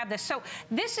opportunity to grab this. So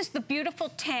this is the beautiful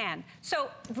tan. So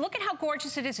look at how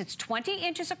gorgeous it is. It's 20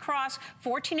 inches across,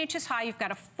 14 inches high. You've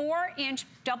got a 4-inch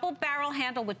double barrel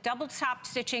handle with double top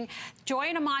stitching. Joy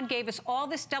and Iman gave us all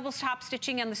this double top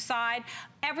stitching on the side.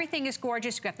 Everything is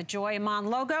gorgeous. You've got the Joy Iman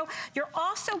logo. You're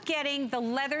also getting the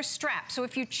leather strap. So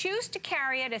if you choose to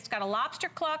carry it, it's got a lobster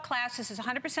claw clasp. This is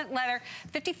 100% leather,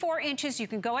 54 inches. You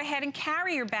can go ahead and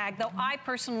carry your bag, though I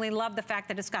personally love the fact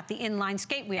that it's got the inline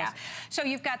skate wheels. Yeah. So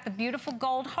you've got the beautiful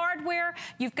gold hardware.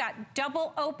 You've got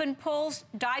double open pulls,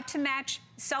 dyed to match,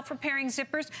 self-repairing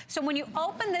zippers. So when you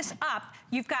open this up,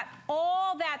 you've got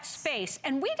all that space.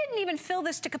 And we didn't even fill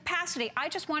this to capacity. I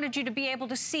just wanted you to be able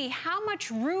to see how much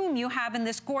room you have in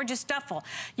this gorgeous duffel.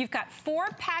 You've got 4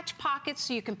 patch pockets,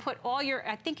 so you can put all your,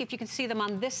 I think if you can see them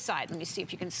on this side, let me see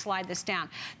if you can slide this down.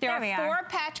 There are 4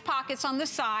 patch pockets on the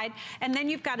side, and then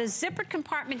you've got a zippered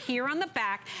compartment here on the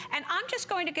back. And I'm just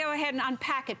going to go ahead and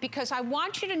unpack it because I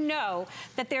want you to know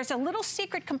that there's a little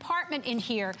secret compartment in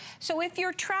here. So if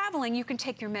you're traveling, you can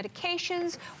take your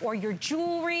medications or your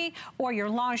jewelry or your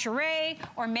lingerie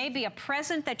or maybe a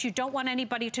present that you don't want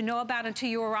anybody to know about until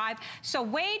you arrive. So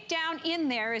way down in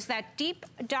there is that deep,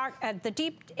 dark, the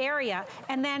deep area,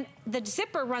 and then the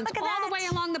zipper runs all the way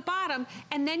along the bottom,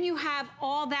 and then you have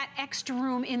all that extra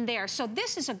room in there. So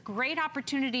this is a great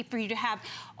opportunity for you to have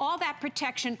all that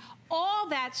protection, all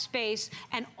that space,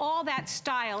 and all that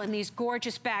style in these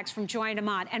gorgeous bags from Joy and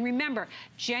Iman. And remember,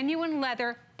 genuine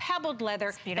leather, pebbled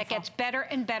leather that gets better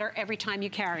and better every time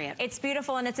you carry it. It's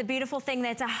beautiful, and it's a beautiful thing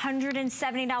that's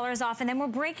 $170 off, and then we're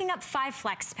breaking up 5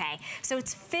 flex pay. So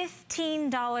it's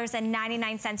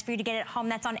 $15.99 for you to get it home.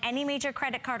 That's on any major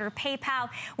credit card or PayPal.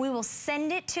 We will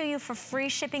send it to you for free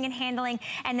shipping and handling,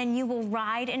 and then you will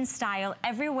ride in style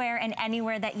everywhere and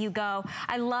anywhere that you go.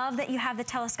 I love that you have the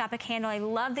telescopic handle. I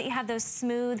love that you have those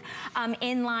smooth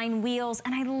inline wheels,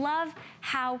 and I love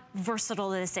how versatile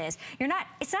this is.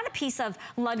 It's not a piece of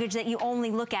luggage that you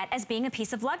only look at as being a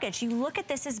piece of luggage. You look at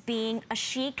this as being a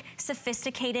chic,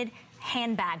 sophisticated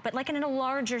handbag, but like in a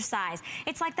larger size.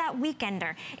 It's like that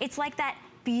weekender. It's like that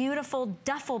beautiful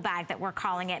duffel bag that we're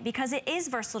calling it, because it is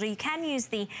versatile. You can use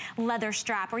the leather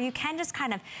strap, or you can just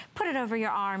kind of put it over your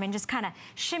arm and just kind of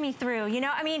shimmy through. You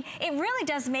know, I mean, it really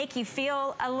does make you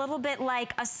feel a little bit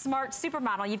like a smart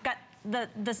supermodel. You've got the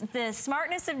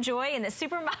smartness of Joy and the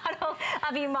supermodel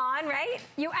of Iman, right?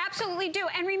 You absolutely do.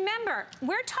 And remember,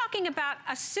 we're talking about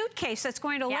a suitcase that's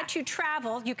going to let you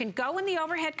travel. You can go in the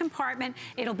overhead compartment.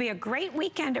 It'll be a great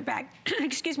weekender bag,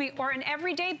 excuse me, or an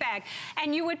everyday bag.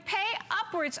 And you would pay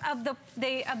upwards of the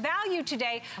value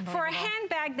today for a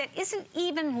handbag that isn't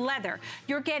even leather.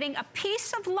 You're getting a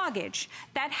piece of luggage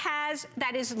that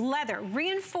is leather,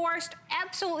 reinforced,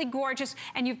 absolutely gorgeous,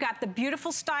 and you've got the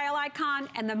beautiful style icon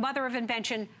and the mother of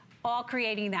invention, all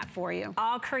creating that for you.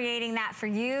 All creating that for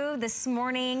you this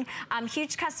morning.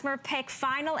 Huge customer pick,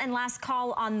 final and last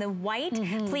call on the white.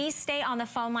 Please stay on the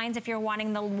phone lines if you're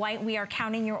wanting the white. We are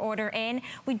counting your order in.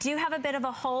 We do have a bit of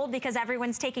a hold because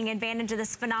everyone's taking advantage of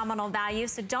this phenomenal value,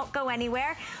 so don't go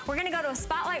anywhere. We're gonna go to a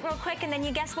spotlight real quick, and then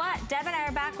you guess what? Deb and I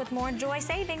are back with more Joy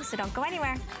savings, so don't go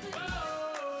anywhere.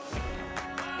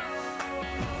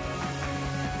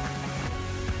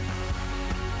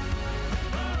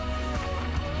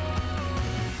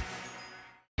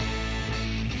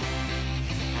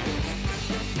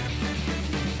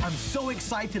 I'm so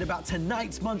excited about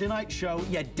tonight's Monday night show,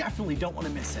 you definitely don't want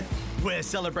to miss it. We're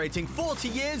celebrating 40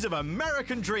 years of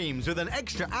American dreams with an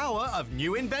extra hour of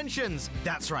new inventions.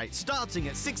 That's right, starting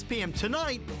at 6 p.m.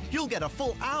 tonight, you'll get a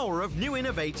full hour of new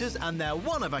innovators and their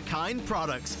one-of-a-kind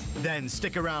products. Then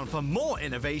stick around for more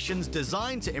innovations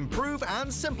designed to improve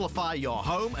and simplify your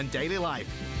home and daily life.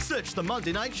 Search the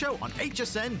Monday Night Show on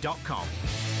hsn.com.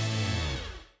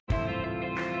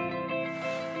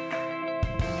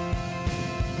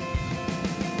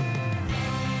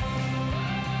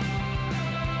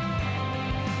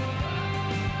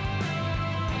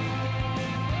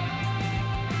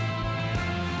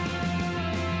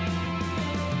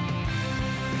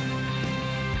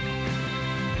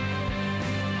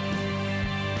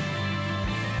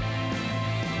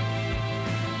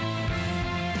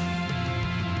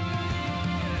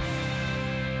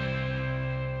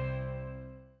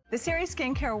 The Serious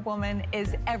Skincare woman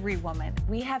is every woman.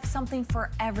 We have something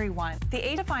for everyone. The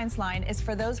A Defiance line is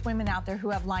for those women out there who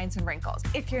have lines and wrinkles.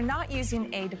 If you're not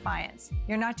using A Defiance,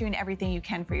 you're not doing everything you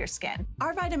can for your skin.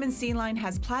 Our vitamin C line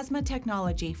has plasma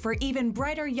technology for even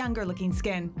brighter, younger looking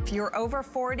skin. If you're over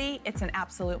 40, it's an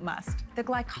absolute must. The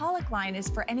glycolic line is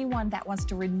for anyone that wants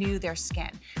to renew their skin.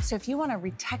 So if you want to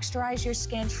retexturize your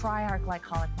skin, try our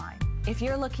glycolic line. If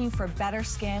you're looking for better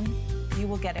skin, you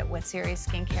will get it with Serious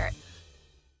Skincare.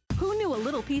 Who knew a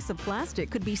little piece of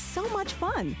plastic could be so much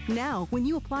fun? Now, when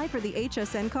you apply for the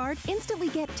HSN card, instantly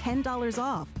get $10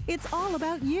 off. It's all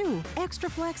about you. Extra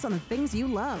flex on the things you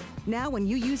love. Now, when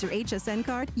you use your HSN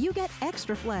card, you get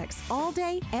extra flex all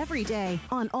day, every day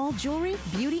on all jewelry,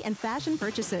 beauty, and fashion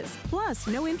purchases. Plus,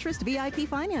 no interest VIP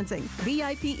financing,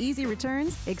 VIP easy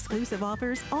returns, exclusive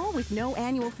offers, all with no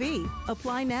annual fee.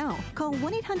 Apply now. Call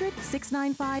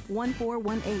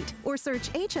 1-800-695-1418 or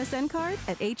search HSN card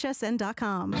at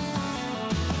hsn.com.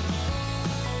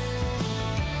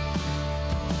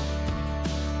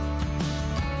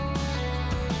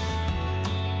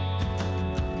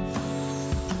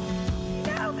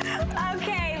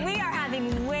 Okay, we are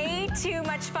having way too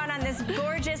much fun on this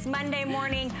gorgeous Monday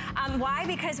morning. Why?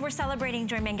 Because we're celebrating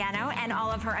Joy Mangano and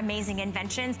all of her amazing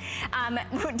inventions.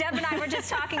 Deb and I were just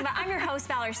talking about, I'm your host,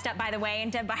 Valerie Stupp, by the way, and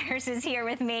Deb Byers is here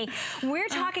with me. We're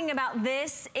talking about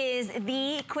this is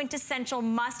the quintessential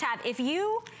must-have. If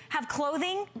you have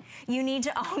clothing, you need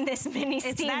to own this mini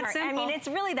steamer. It's that simple. I mean, it's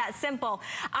really that simple.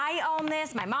 I own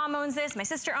this, my mom owns this, my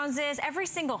sister owns this, every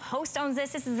single host owns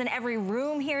this. This is in every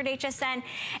room here at HSN.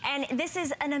 And this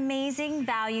is an amazing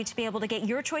value to be able to get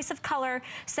your choice of color,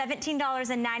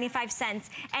 $17.95.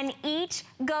 And each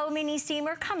Go Mini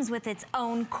Steamer comes with its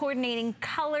own coordinating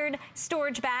colored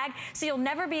storage bag, so you'll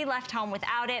never be left home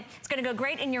without it. It's gonna go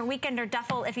great in your weekend or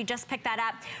duffel if you just pick that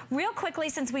up. Real quickly,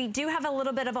 since we do have a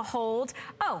little bit of a hold,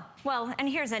 well, and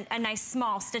here's a nice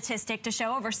small statistic to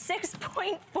show. Over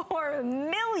 6.4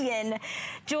 million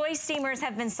Joy steamers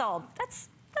have been sold. That's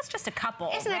just a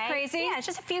couple. Isn't that crazy? Yeah, it's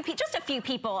just a few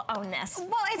people own this.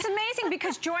 Well, it's amazing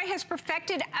because Joy has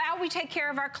perfected how we take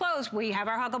care of our clothes. We have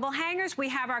our huggable hangers, we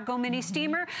have our Go Mini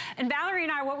Steamer, and Valerie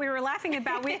and I, what we were laughing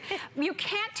about, you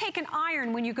can't take an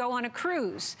iron when you go on a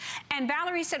cruise. And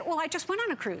Valerie said, well, I just went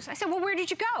on a cruise. I said, well, where did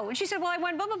you go? And she said, well, I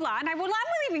went blah, blah, blah. And I, well,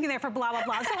 I'm leaving there for blah, blah,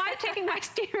 blah. So I'm taking my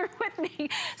steamer with me.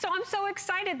 So I'm so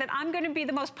excited that I'm going to be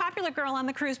the most popular girl on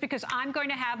the cruise because I'm going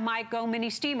to have my Go Mini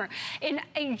Steamer. And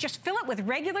you just fill it with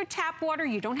regular tap water.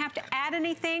 You don't have to add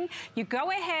anything. You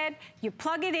go ahead, you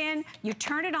plug it in, you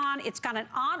turn it on. It's got an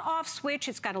on-off switch.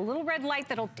 It's got a little red light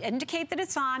that'll indicate that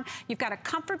it's on. You've got a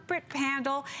comfort grip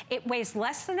handle. It weighs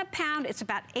less than a pound. It's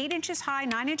about 8 inches high,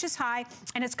 9 inches high,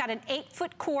 and it's got an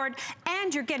 8-foot cord.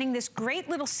 And you're getting this great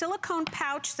little silicone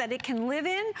pouch that it can live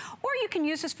in, or you can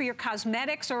use this for your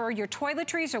cosmetics or your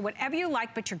toiletries or whatever you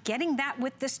like, but you're getting that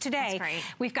with this today. That's great.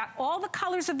 We've got all the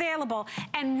colors available,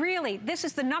 and really, this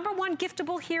is the #1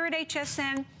 giftable here at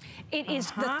HSN. It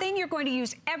is the thing you're going to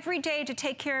use every day to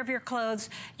take care of your clothes.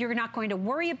 You're not going to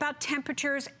worry about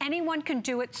temperatures. Anyone can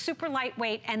do it, super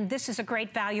lightweight, and this is a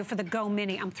great value for the Go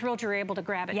Mini. I'm thrilled you're able to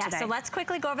grab it today. So let's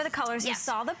quickly go over the colors. You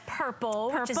saw the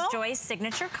purple, which is Joy's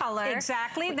signature color.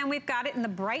 Exactly. Then we've got it in the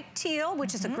bright teal,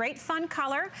 which is a great fun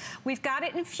color. We've got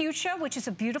it in fuchsia, which is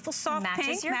a beautiful soft pink.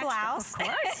 Matches your blouse. Of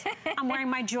course. I'm wearing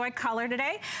my Joy color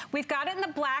today. We've got it in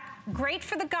the black, great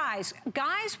for the guys.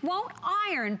 Guys won't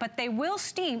iron, but they will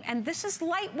steam, and this is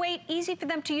lightweight, easy for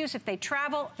them to use if they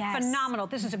travel. Phenomenal.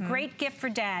 This is a great gift for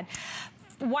Dad.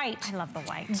 White. I love the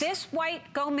white. This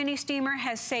white Go Mini Steamer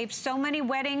has saved so many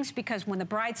weddings because when the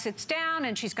bride sits down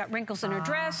and she's got wrinkles in her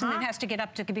dress and then has to get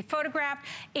up to be photographed,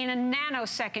 in a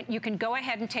nanosecond you can go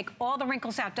ahead and take all the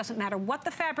wrinkles out. Doesn't matter what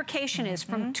the fabrication is,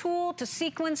 from tulle to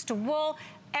sequins to wool,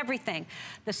 everything.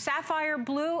 The sapphire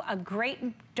blue, a great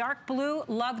dark blue,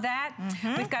 love that.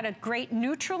 We've got a great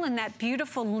neutral in that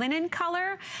beautiful linen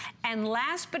color. And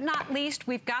last but not least,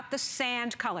 we've got the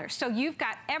sand color. So you've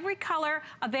got every color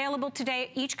available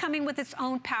today, each coming with its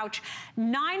own pouch.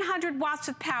 900 watts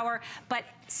of power, but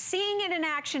seeing it in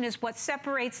action is what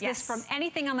separates this from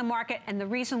anything on the market, and the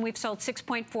reason we've sold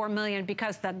 6.4 million,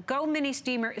 because the Go Mini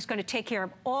Steamer is going to take care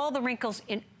of all the wrinkles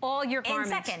in all your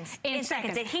garments. In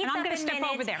seconds. It heats and I'm up going to in step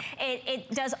minutes. over there. It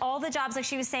does all the jobs, like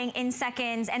she was saying, in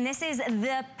seconds. inventions, and this is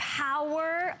the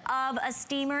power of a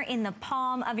steamer in the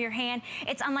palm of your hand.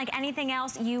 It's unlike anything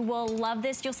else. You will love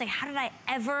this. You'll say, how did I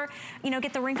ever,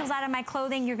 get the wrinkles out of my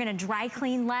clothing? You're gonna dry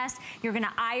clean less. You're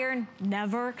gonna iron,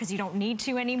 never, because you don't need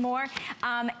to anymore.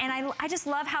 And I just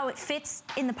love how it fits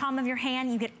in the palm of your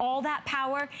hand. You get all that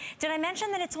power. Did I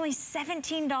mention that it's only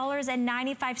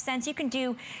 $17.95? You can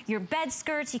do your bed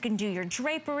skirts, you can do your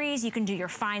draperies, you can do your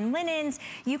fine linens,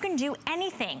 you can do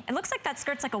anything. It looks like that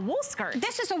skirt's like a wool skirt.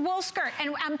 This is a wool skirt,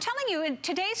 and I'm telling you, in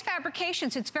today's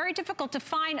fabrications, it's very difficult to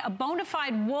find a bona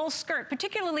fide wool skirt,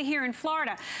 particularly here in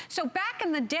Florida. So back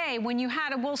in the day, when you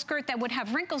had a wool skirt that would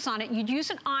have wrinkles on it, you'd use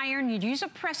an iron, you'd use a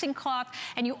pressing cloth,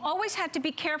 and you always had to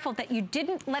be careful that you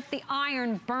didn't let the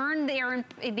iron burn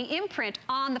the imprint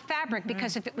on the fabric,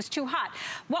 because if it was too hot.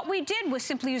 What we did was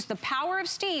simply use the power of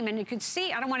steam, and you can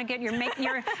see, I don't want to get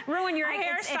ruin your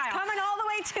hairstyle. It's coming all the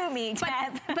way to me,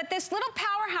 Deb. But this little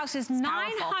powerhouse is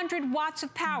 900 watts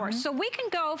of power. So we can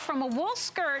go from a wool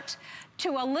skirt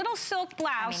to a little silk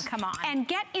blouse, come on, and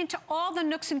get into all the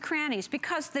nooks and crannies,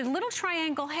 because the little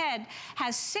triangle head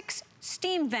has 6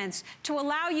 steam vents to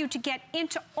allow you to get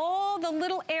into all the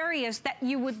little areas that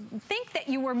you would think that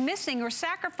you were missing or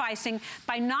sacrificing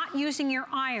by not using your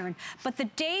iron. But the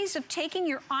days of taking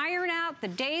your iron out, the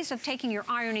days of taking your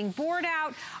ironing board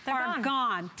out are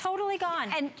gone. Totally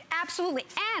gone. And absolutely.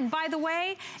 And by the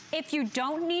way, if you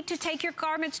don't need to take your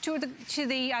garments to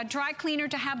the dry cleaner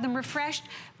to have them refreshed,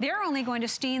 they're only going to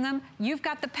steam them. You've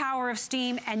got the power of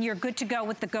steam, and you're good to go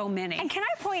with the Go Mini. And can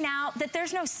I point out that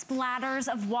there's no splatters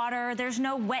of water, there's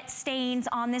no wet stains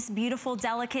on this beautiful,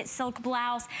 delicate silk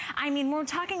blouse. I mean, we're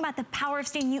talking about the power of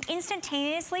steam. You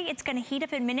instantaneously, it's gonna heat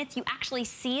up in minutes. You actually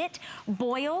see it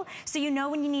boil, so you know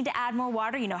when you need to add more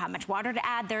water, you know how much water to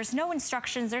add. There's no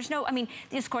instructions, there's no, I mean,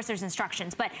 of course there's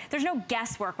instructions, but there's no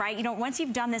guesswork, right? You don't, once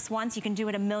you've done this once, you can do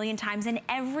it a million times, and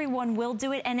everyone will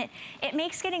do it, and it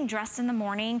makes getting dressed in the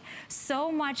morning so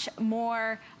much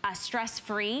more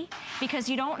stress-free, because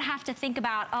you don't have to think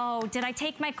about, oh, did I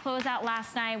take my clothes out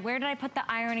last night? Where did I put the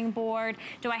ironing board?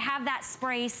 Do I have that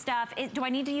spray stuff? Do I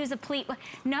need to use a pleat?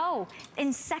 No,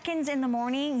 in seconds in the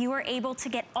morning, you are able to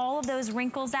get all of those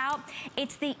wrinkles out.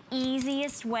 It's the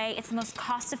easiest way. It's the most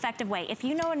cost-effective way. If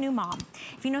you know a new mom,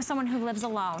 if you know someone who lives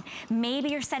alone, maybe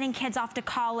you're sending kids off to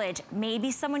college,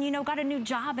 maybe someone you know got a new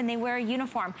job and they wear a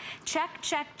uniform. Check,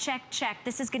 check, check, check.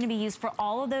 This is gonna be used for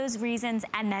all of those reasons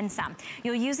and then some.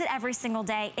 You'll use it every single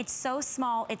day. It's so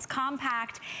small, it's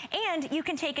compact, and you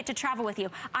can take it to travel with you.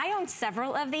 I own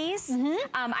several of these.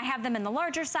 I have them in the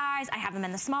larger size, I have them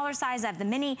in the smaller size, I have the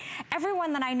mini.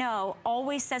 Everyone that I know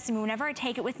always says to me, whenever I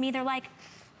take it with me, they're like,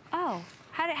 oh,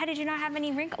 how did you not have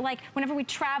any wrinkles? Like, whenever we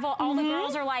travel, all the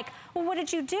girls are like, well, what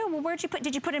did you do? Well,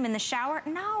 did you put them in the shower?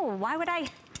 No, why would I?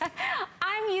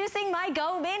 I'm using my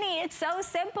Go Mini. It's so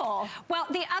simple. Well,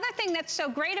 the other thing that's so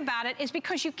great about it is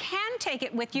because you can take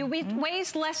it with you. It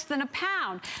weighs less than a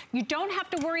pound. You don't have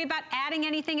to worry about adding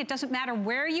anything. It doesn't matter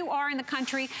where you are in the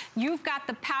country. You've got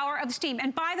the power of steam.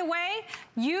 And by the way,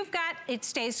 it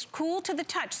stays cool to the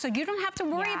touch, so you don't have to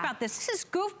worry about this. This is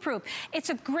goof-proof.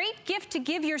 It's a great gift to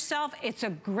give yourself. It's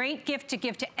a great gift to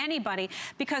give to anybody,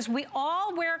 because we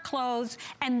all wear clothes,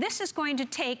 and this is going to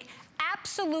take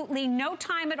absolutely no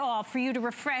time at all for you to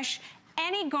refresh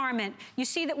any garment. You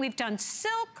see that we've done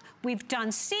silk, we've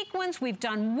done sequins, we've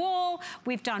done wool,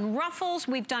 we've done ruffles,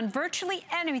 we've done virtually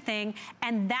anything,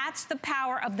 and that's the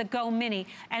power of the Go Mini.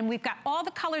 And we've got all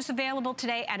the colors available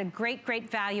today at a great, great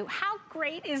value. How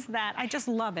great is that? I just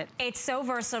love it. It's so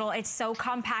versatile, it's so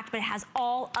compact, but it has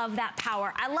all of that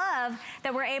power. I love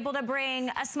that we're able to bring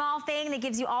a small thing that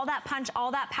gives you all that punch,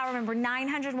 all that power. Remember,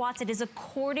 900 watts, it is a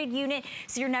corded unit,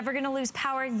 so you're never gonna lose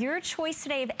power. Your choice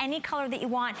today of any color that you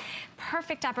want.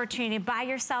 Perfect opportunity to buy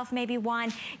yourself maybe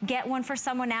one, get one for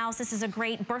someone else. This is a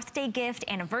great birthday gift,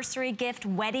 anniversary gift,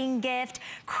 wedding gift,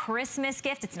 Christmas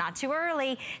gift. It's not too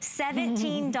early.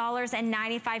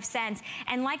 $17.95.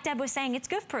 And like Deb was saying, it's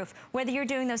goof-proof. Whether you're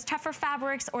doing those tougher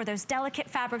fabrics or those delicate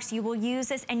fabrics, you will use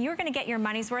this, and you're gonna get your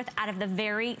money's worth out of the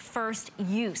very first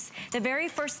use, the very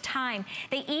first time.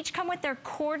 They each come with their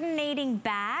coordinating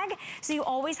bag, so you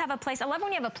always have a place. I love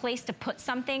when you have a place to put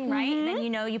something, right? And then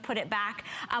you know you put it back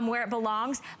where it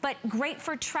belongs. But great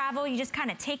for travel. You just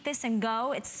kind of take this and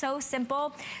go. It's so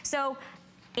simple. So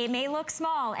It may look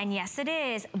small, and yes it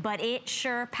is, but it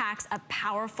sure packs a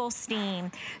powerful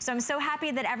steam. So I'm so happy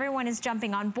that everyone is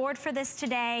jumping on board for this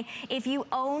today. If you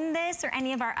own this or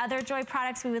any of our other Joy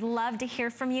products, we would love to hear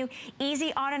from you.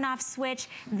 Easy on and off switch.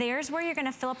 There's where you're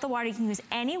gonna fill up the water. You can use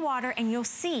any water and you'll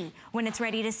see when it's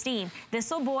ready to steam.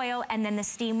 This will boil and then the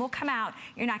steam will come out.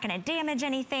 You're not gonna damage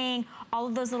anything. All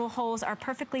of those little holes are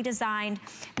perfectly designed.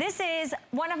 This is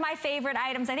one of my favorite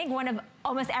items. I think one of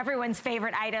almost everyone's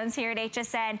favorite items here at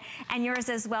HSN, and yours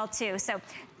as well too. So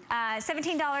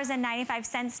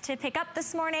 $17.95 to pick up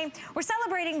this morning. We're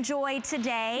celebrating Joy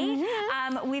today.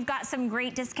 We've got some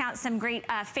great discounts, some great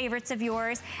favorites of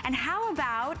yours. And how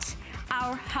about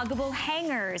our huggable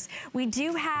hangers? We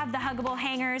do have the huggable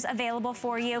hangers available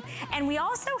for you. And we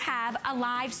also have a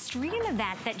live stream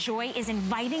event that Joy is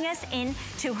inviting us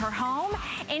into her home,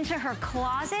 into her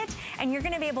closet. And you're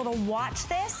gonna be able to watch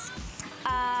this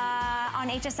on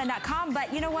hsn.com.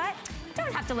 But you know what? You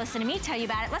don't have to listen to me tell you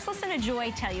about it. Let's listen to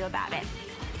Joy tell you about it.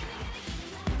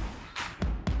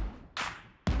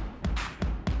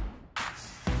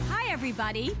 Hi,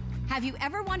 everybody. Have you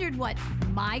ever wondered what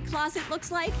my closet looks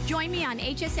like? Join me on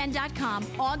hsn.com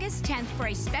August 10th for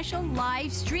a special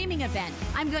live streaming event.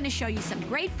 I'm going to show you some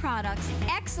great products,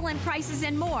 excellent prices,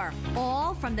 and more,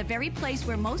 all from the very place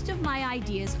where most of my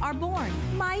ideas are born,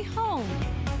 my home.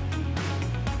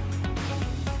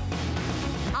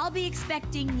 I'll be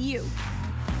expecting you.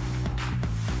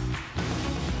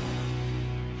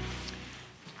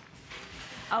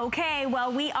 Okay,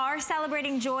 well, we are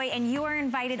celebrating Joy, and you are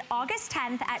invited August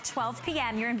 10th at 12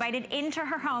 p.m. You're invited into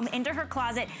her home, into her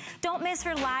closet. Don't miss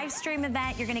her live stream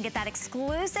event. You're gonna get that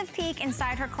exclusive peek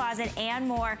inside her closet and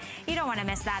more. You don't wanna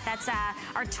miss that. That's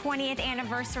our 20th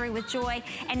anniversary with Joy.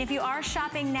 And if you are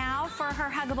shopping now for her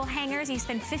huggable hangers, you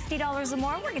spend $50 or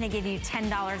more, we're gonna give you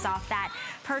 $10 off that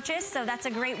purchase. So that's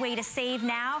a great way to save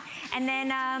now. And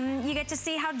then you get to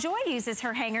see how Joy uses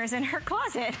her hangers in her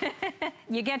closet.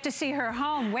 You get to see her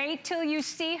home. Wait till you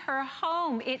see her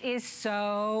home. It is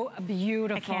so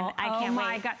beautiful. I can't wait. Oh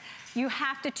my God. You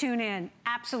have to tune in.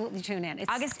 Absolutely tune in.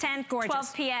 It's August 10th, gorgeous.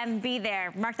 12 p.m. Be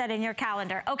there. Mark that in your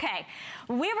calendar. Okay,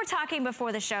 we were talking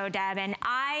before the show, Deb, and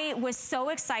I was so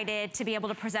excited to be able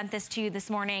to present this to you this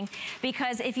morning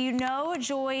because if you know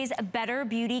Joy's Better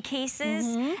Beauty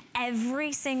cases,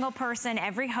 every single person,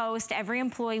 every host, every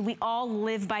employee, we all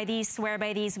live by these, swear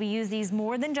by these. We use these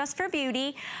more than just for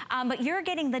beauty, but you're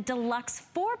getting the deluxe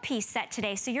 4-piece set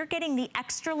today. So you're getting the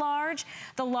extra large,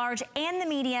 the large, and the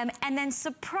medium, and then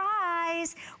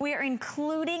surprise, we are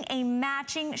including a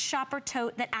matching shopper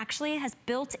tote that actually has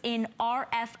built-in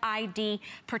RFID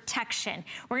protection.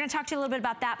 We're gonna talk to you a little bit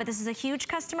about that, but this is a huge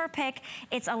customer pick.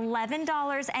 It's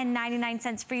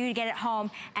 $11.99 for you to get it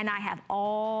home, and I have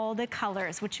all the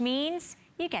colors, which means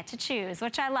you get to choose,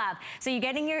 which I love. So you're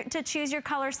getting to choose your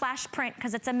color / print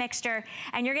because it's a mixture,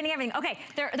 and you're getting everything. Okay,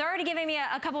 they're already giving me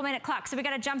a couple minute clock, so we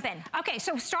gotta jump in. Okay,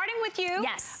 so starting with you.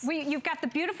 Yes. You've got the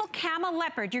beautiful camel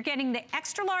leopard. You're getting the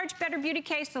extra large Better Beauty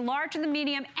case, the large and the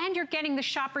medium, and you're getting the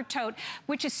shopper tote,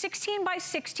 which is 16 by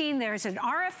 16. There's an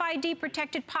RFID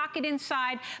protected pocket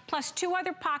inside, plus 2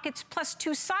 other pockets, plus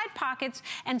 2 side pockets,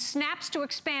 and snaps to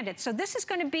expand it. So this is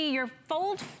gonna be your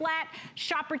fold flat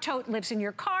shopper tote. Lives in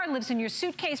your car, lives in your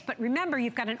suitcase, but remember,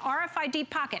 you've got an RFID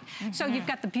pocket. So you've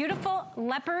got the beautiful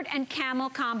leopard and camel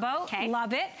combo. Okay.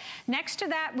 Love it. Next to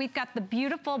that, we've got the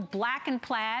beautiful black and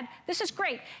plaid. This is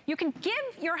great. You can give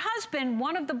your husband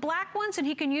one of the black ones and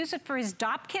he can use it for his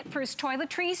DOP kit, for his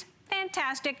toiletries.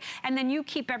 Fantastic. And then you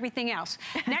keep everything else.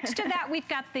 Next to that, we've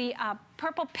got the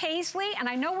purple paisley, and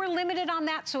I know we're limited on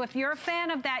that, so if you're a fan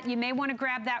of that, you may want to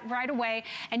grab that right away.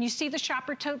 And you see the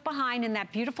shopper tote behind in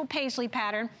that beautiful paisley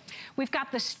pattern. We've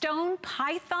got the stone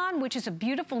python, which is a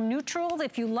beautiful neutral.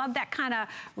 If you love that kind of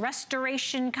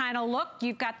restoration kind of look,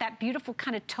 you've got that beautiful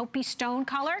kind of taupey stone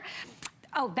color.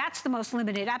 Oh, that's the most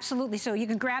limited, absolutely. So you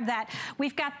can grab that.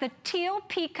 We've got the teal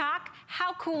peacock.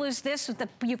 How cool is this?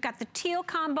 You've got the teal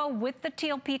combo with the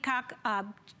teal peacock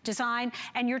design,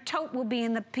 and your tote will be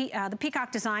in the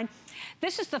peacock design.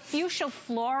 This is the fuchsia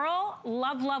floral.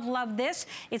 Love, love, love this.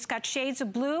 It's got shades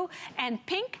of blue and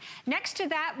pink. Next to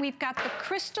that, we've got the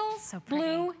crystal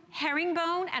blue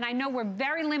herringbone, and I know we're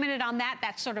very limited on that.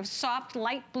 That's sort of soft,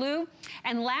 light blue.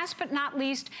 And last but not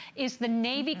least is the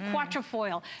navy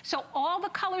quatrefoil. So all the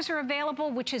colors are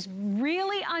available, which is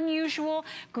really unusual.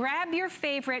 Grab your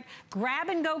favorite, grab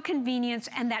and go convenience,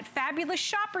 and that fabulous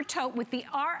shopper tote with the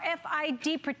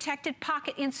RFID protected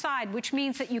pocket inside, which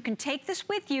means that you can take this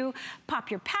with you,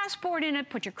 pop your passport in it,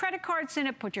 put your credit cards in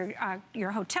it, put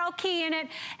your hotel key in it,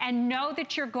 and know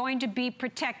that you're going to be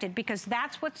protected, because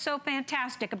that's what's so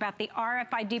fantastic about the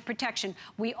RFID protection.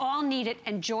 We all need it,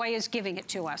 and Joy is giving it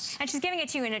to us. And she's giving it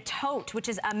to you in a tote, which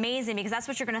is amazing, because that's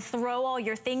what you're gonna throw all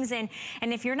your things in.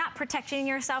 And if you're not protecting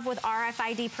yourself with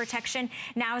RFID protection,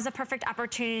 now is a perfect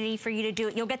opportunity for you to do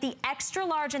it. You'll get the extra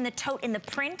large in the tote in the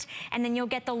print, and then you'll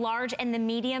get the large and the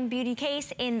medium beauty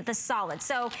case in the solid.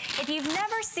 So if you've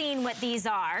never seen what these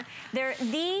are, they're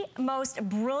the most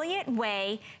brilliant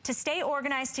way to stay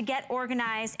organized, to get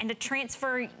organized, and to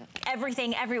transfer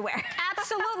everything everywhere.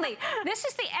 Absolutely. This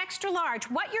is the extra large.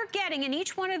 What you're getting in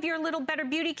each one of your little Better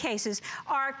Beauty cases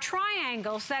are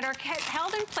triangles that are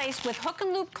held in place with hook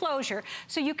and loop closure,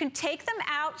 so you can take them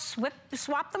out,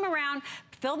 swap them around,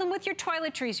 fill them with your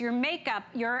toiletries, your makeup,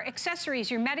 your accessories,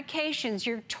 your medications,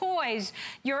 your toys,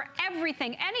 your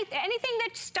everything. Anything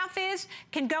that stuff is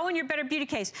can go in your Better Beauty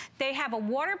case. They have a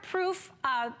waterproof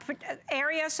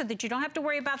area so that you don't have to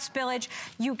worry about spillage.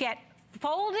 You get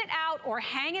fold it out or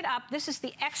hang it up. This is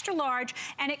the extra large,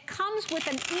 and it comes with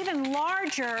an even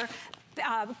larger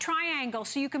triangle,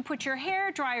 so you can put your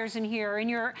hair dryers in here,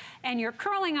 and your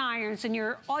curling irons, and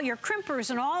all your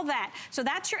crimpers and all that. So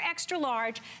that's your extra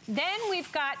large. Then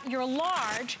we've got your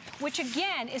large, which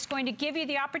again is going to give you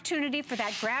the opportunity for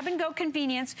that grab and go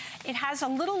convenience. It has a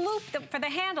little loop for the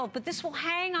handle, but this will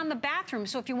hang on the bathroom.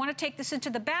 So if you want to take this into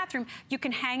the bathroom, you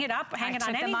can hang it up, hang it on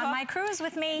any hook. I took them on my cruise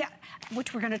with me. Yeah,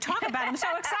 which we're going to talk about. I'm so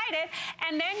excited.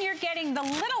 And then you're getting the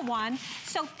little one.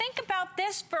 So think about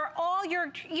this for all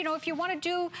your, if you want to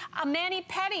do a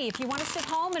mani-pedi, if you want to sit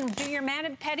home and do your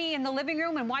mani-pedi in the living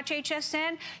room and watch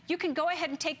HSN, you can go ahead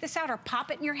and take this out or pop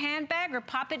it in your handbag or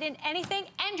pop it in anything,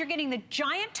 and you're getting the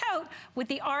giant tote with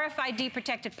the RFID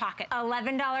protected pocket.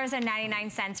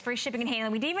 $11.99, free shipping and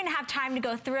handling. We didn't even have time to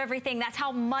go through everything. That's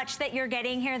how much that you're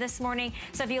getting here this morning.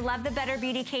 So if you love the Better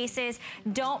Beauty cases,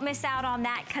 don't miss out on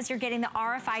that, because you're getting the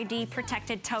RFID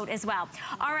protected tote as well.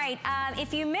 All right,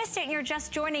 if you missed it and you're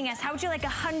just joining us, how would you like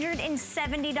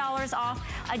 $170 off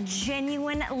a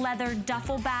genuine leather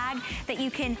duffel bag that you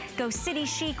can go city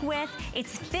chic with?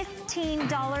 It's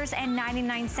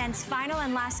 $15.99. Final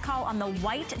and last call on the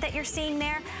white that you're seeing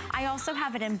there. I also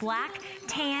have it in black,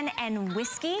 tan, and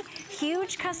whiskey.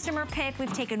 Huge customer pick.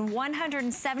 We've taken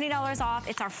 $170 off.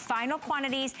 It's our final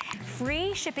quantities,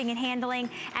 free shipping and handling,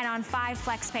 and on 5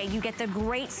 flex pay. You get the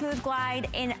great smooth glide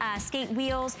in skate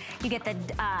wheels. You get the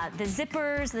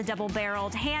zippers, the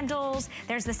double-barreled handles.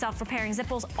 There's the self-repairing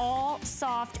zippers, all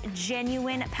soft,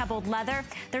 genuine pebbled leather.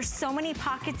 There's so many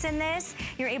pockets in this.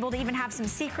 You're able to even have some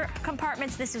secret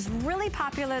compartments. This is really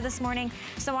popular this morning,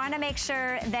 so I want to make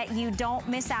sure that you don't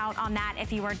miss out on that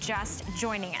if you are just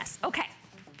joining us. Okay.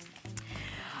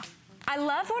 I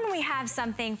love when we have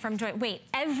something from Joy. Wait,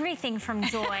 everything from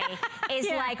Joy is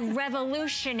like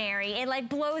revolutionary. It like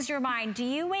blows your mind. Do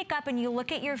you wake up and you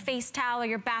look at your face towel or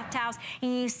your bath towels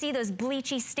and you see those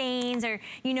bleachy stains, or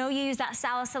you use that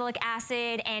salicylic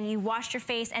acid and you wash your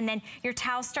face and then your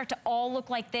towels start to all look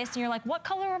like this and you're like, what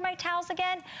color are my towels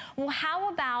again? Well, how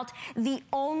about the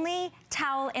only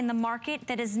towel in the market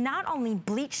that is not only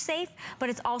bleach safe, but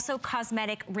it's also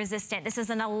cosmetic resistant. This is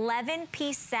an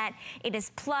 11-piece set. It is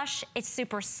plush. It's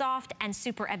super soft and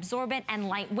super absorbent and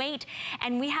lightweight.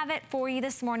 And we have it for you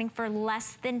this morning for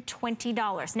less than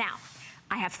 $20. Now,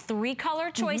 I have 3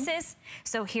 color choices.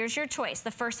 So here's your choice.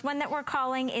 The first one that we're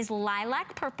calling is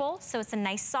lilac purple. So it's a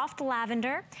nice soft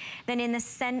lavender. Then in the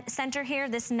center here,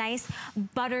 this nice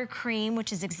buttercream,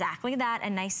 which is exactly that, a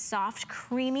nice soft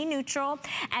creamy neutral.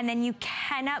 And then you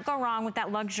cannot go wrong with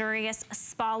that luxurious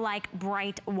spa-like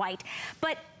bright white.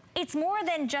 But it's more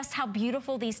than just how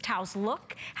beautiful these towels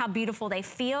look, how beautiful they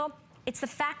feel. It's the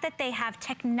fact that they have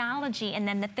technology in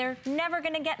them that they're never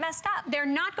going to get messed up. They're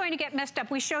not going to get messed up.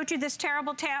 We showed you this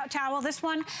terrible towel, this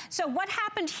one. So what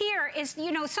happened here is,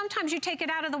 sometimes you take it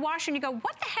out of the wash and you go,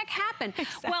 what the heck happened?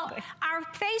 Exactly. Well, our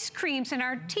face creams and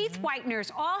our teeth whiteners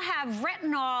all have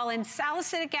retinol and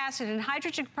salicylic acid and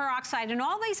hydrogen peroxide and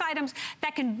all these items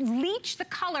that can leach the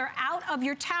color out of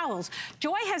your towels.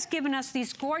 Joy has given us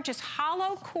these gorgeous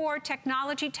hollow core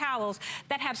technology towels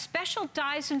that have special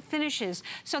dyes and finishes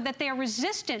so that they are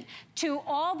resistant to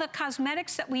all the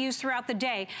cosmetics that we use throughout the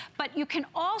day. But you can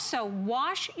also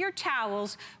wash your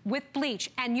towels with bleach,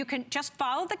 and you can just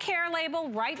follow the care label,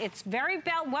 right? It's very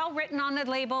well written on the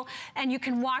label, and you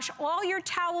can wash all your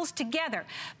towels together.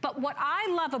 But what I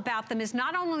love about them is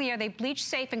not only are they bleach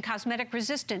safe and cosmetic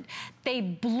resistant, they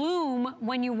bloom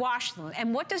when you wash them.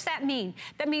 And what does that mean?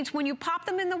 That means when you pop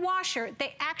them in the washer,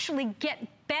 they actually get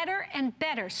better and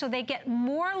better. So they get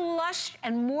more lush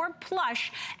and more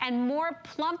plush and more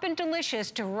plump and delicious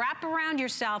to wrap around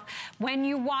yourself when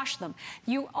you wash them.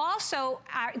 You also,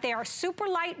 they are super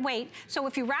lightweight. So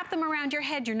if you wrap them around your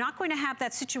head, you're not going to have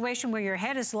that situation where your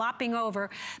head is lopping over,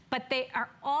 but they are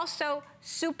also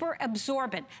super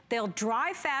absorbent. They'll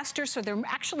dry faster, so they're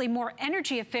actually more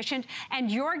energy efficient,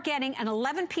 and you're getting an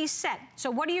 11-piece set.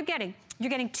 So what are you getting? You're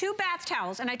getting 2 bath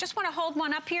towels, and I just want to hold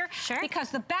one up here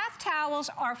because the bath towels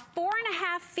are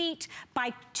 4.5 feet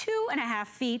by 2.5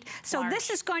 feet. So this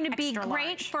is going to be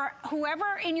great for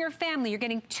whoever in your family. You're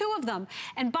getting 2 of them.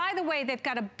 And by the way, they've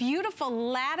got a beautiful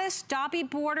lattice dobby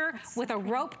border with a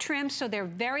rope trim, so they're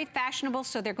very fashionable.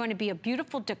 So they're going to be a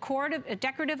beautiful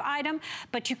decorative item.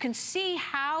 But you can see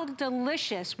how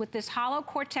delicious with this hollow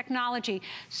core technology,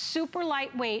 super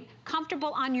lightweight,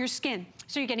 comfortable on your skin.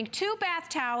 So you're getting 2 bath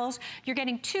towels, you're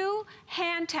getting 2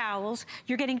 hand towels,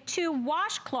 you're getting 2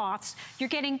 washcloths, you're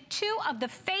getting 2 of the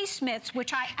face mitts,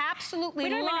 which I absolutely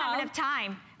love. We don't even have enough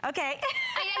time. Okay.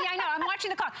 Yeah, I know, I'm watching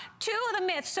the clock. 2 of the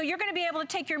mitts, so you're gonna be able to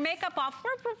take your makeup off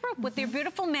with your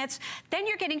beautiful mitts. Then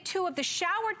you're getting 2 of the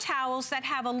shower towels that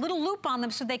have a little loop on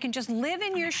them so they can just live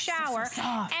in your shower. So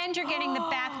soft. And you're getting the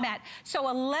bath mat. So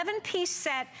 11-piece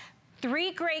set,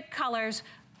 3 great colors,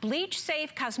 bleach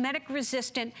safe, cosmetic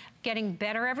resistant, getting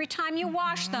better every time you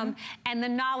wash them, and the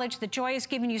knowledge that Joy is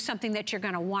giving you something that you're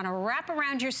gonna wanna wrap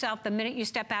around yourself the minute you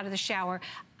step out of the shower.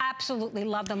 Absolutely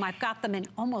love them. I've got them in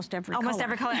almost every color. Almost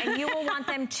every color, and you will want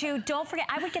them too. Don't forget,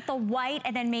 I would get the white,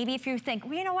 and then maybe if you think,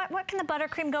 well, you know what can the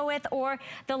buttercream go with, or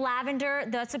the lavender,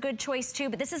 that's a good choice too.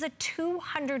 But this is a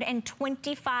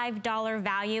 $225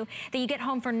 value that you get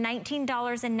home for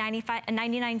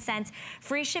 $19.99.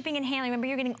 Free shipping and handling. Remember,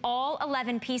 you're getting all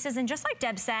 11 pieces, and just like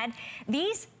Deb said,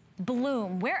 these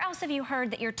bloom. Where else have you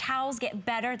heard that your towels get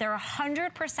better? They're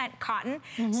 100% cotton,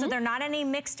 so they're not any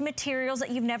mixed materials that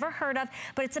you've never heard of,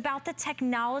 but it's about the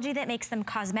technology that makes them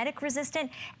cosmetic resistant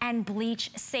and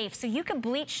bleach safe. So you can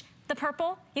bleach the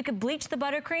purple, you can bleach the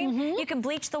buttercream, you can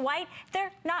bleach the white.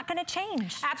 They're not gonna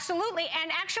change. Absolutely,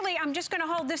 and actually, I'm just gonna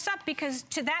hold this up because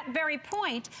to that very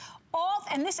point,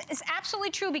 and this is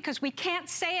absolutely true because we can't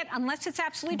say it unless it's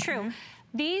absolutely true.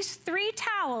 These 3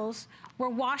 towels were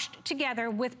washed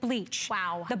together with bleach.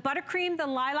 Wow. The buttercream, the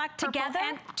lilac purple,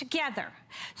 and together.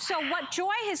 So what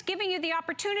Joy has given you the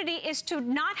opportunity is to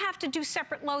not have to do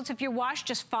separate loads of your wash.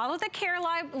 Just follow the care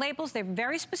labels. They're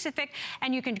very specific,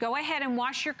 and you can go ahead and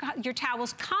wash your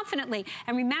towels confidently.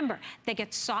 And remember, they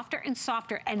get softer and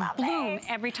softer and bloom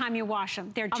every time you wash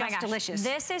them. They're just delicious.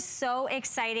 This is so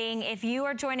exciting. If you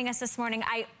are joining us this morning,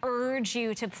 I urge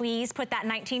you to please put that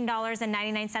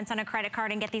 $19.99 on a credit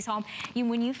card and get these home.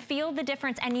 When you feel the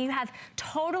difference and you have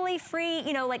totally free,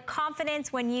 like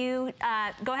confidence when you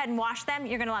go ahead and wash them,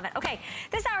 you're gonna love it. Okay,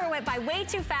 this hour went by way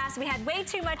too fast. We had way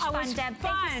too much fun, Deb.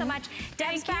 Thank you so much.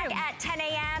 Deb's back at 10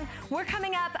 a.m. We're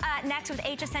coming up next with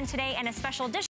HSN Today and a special edition.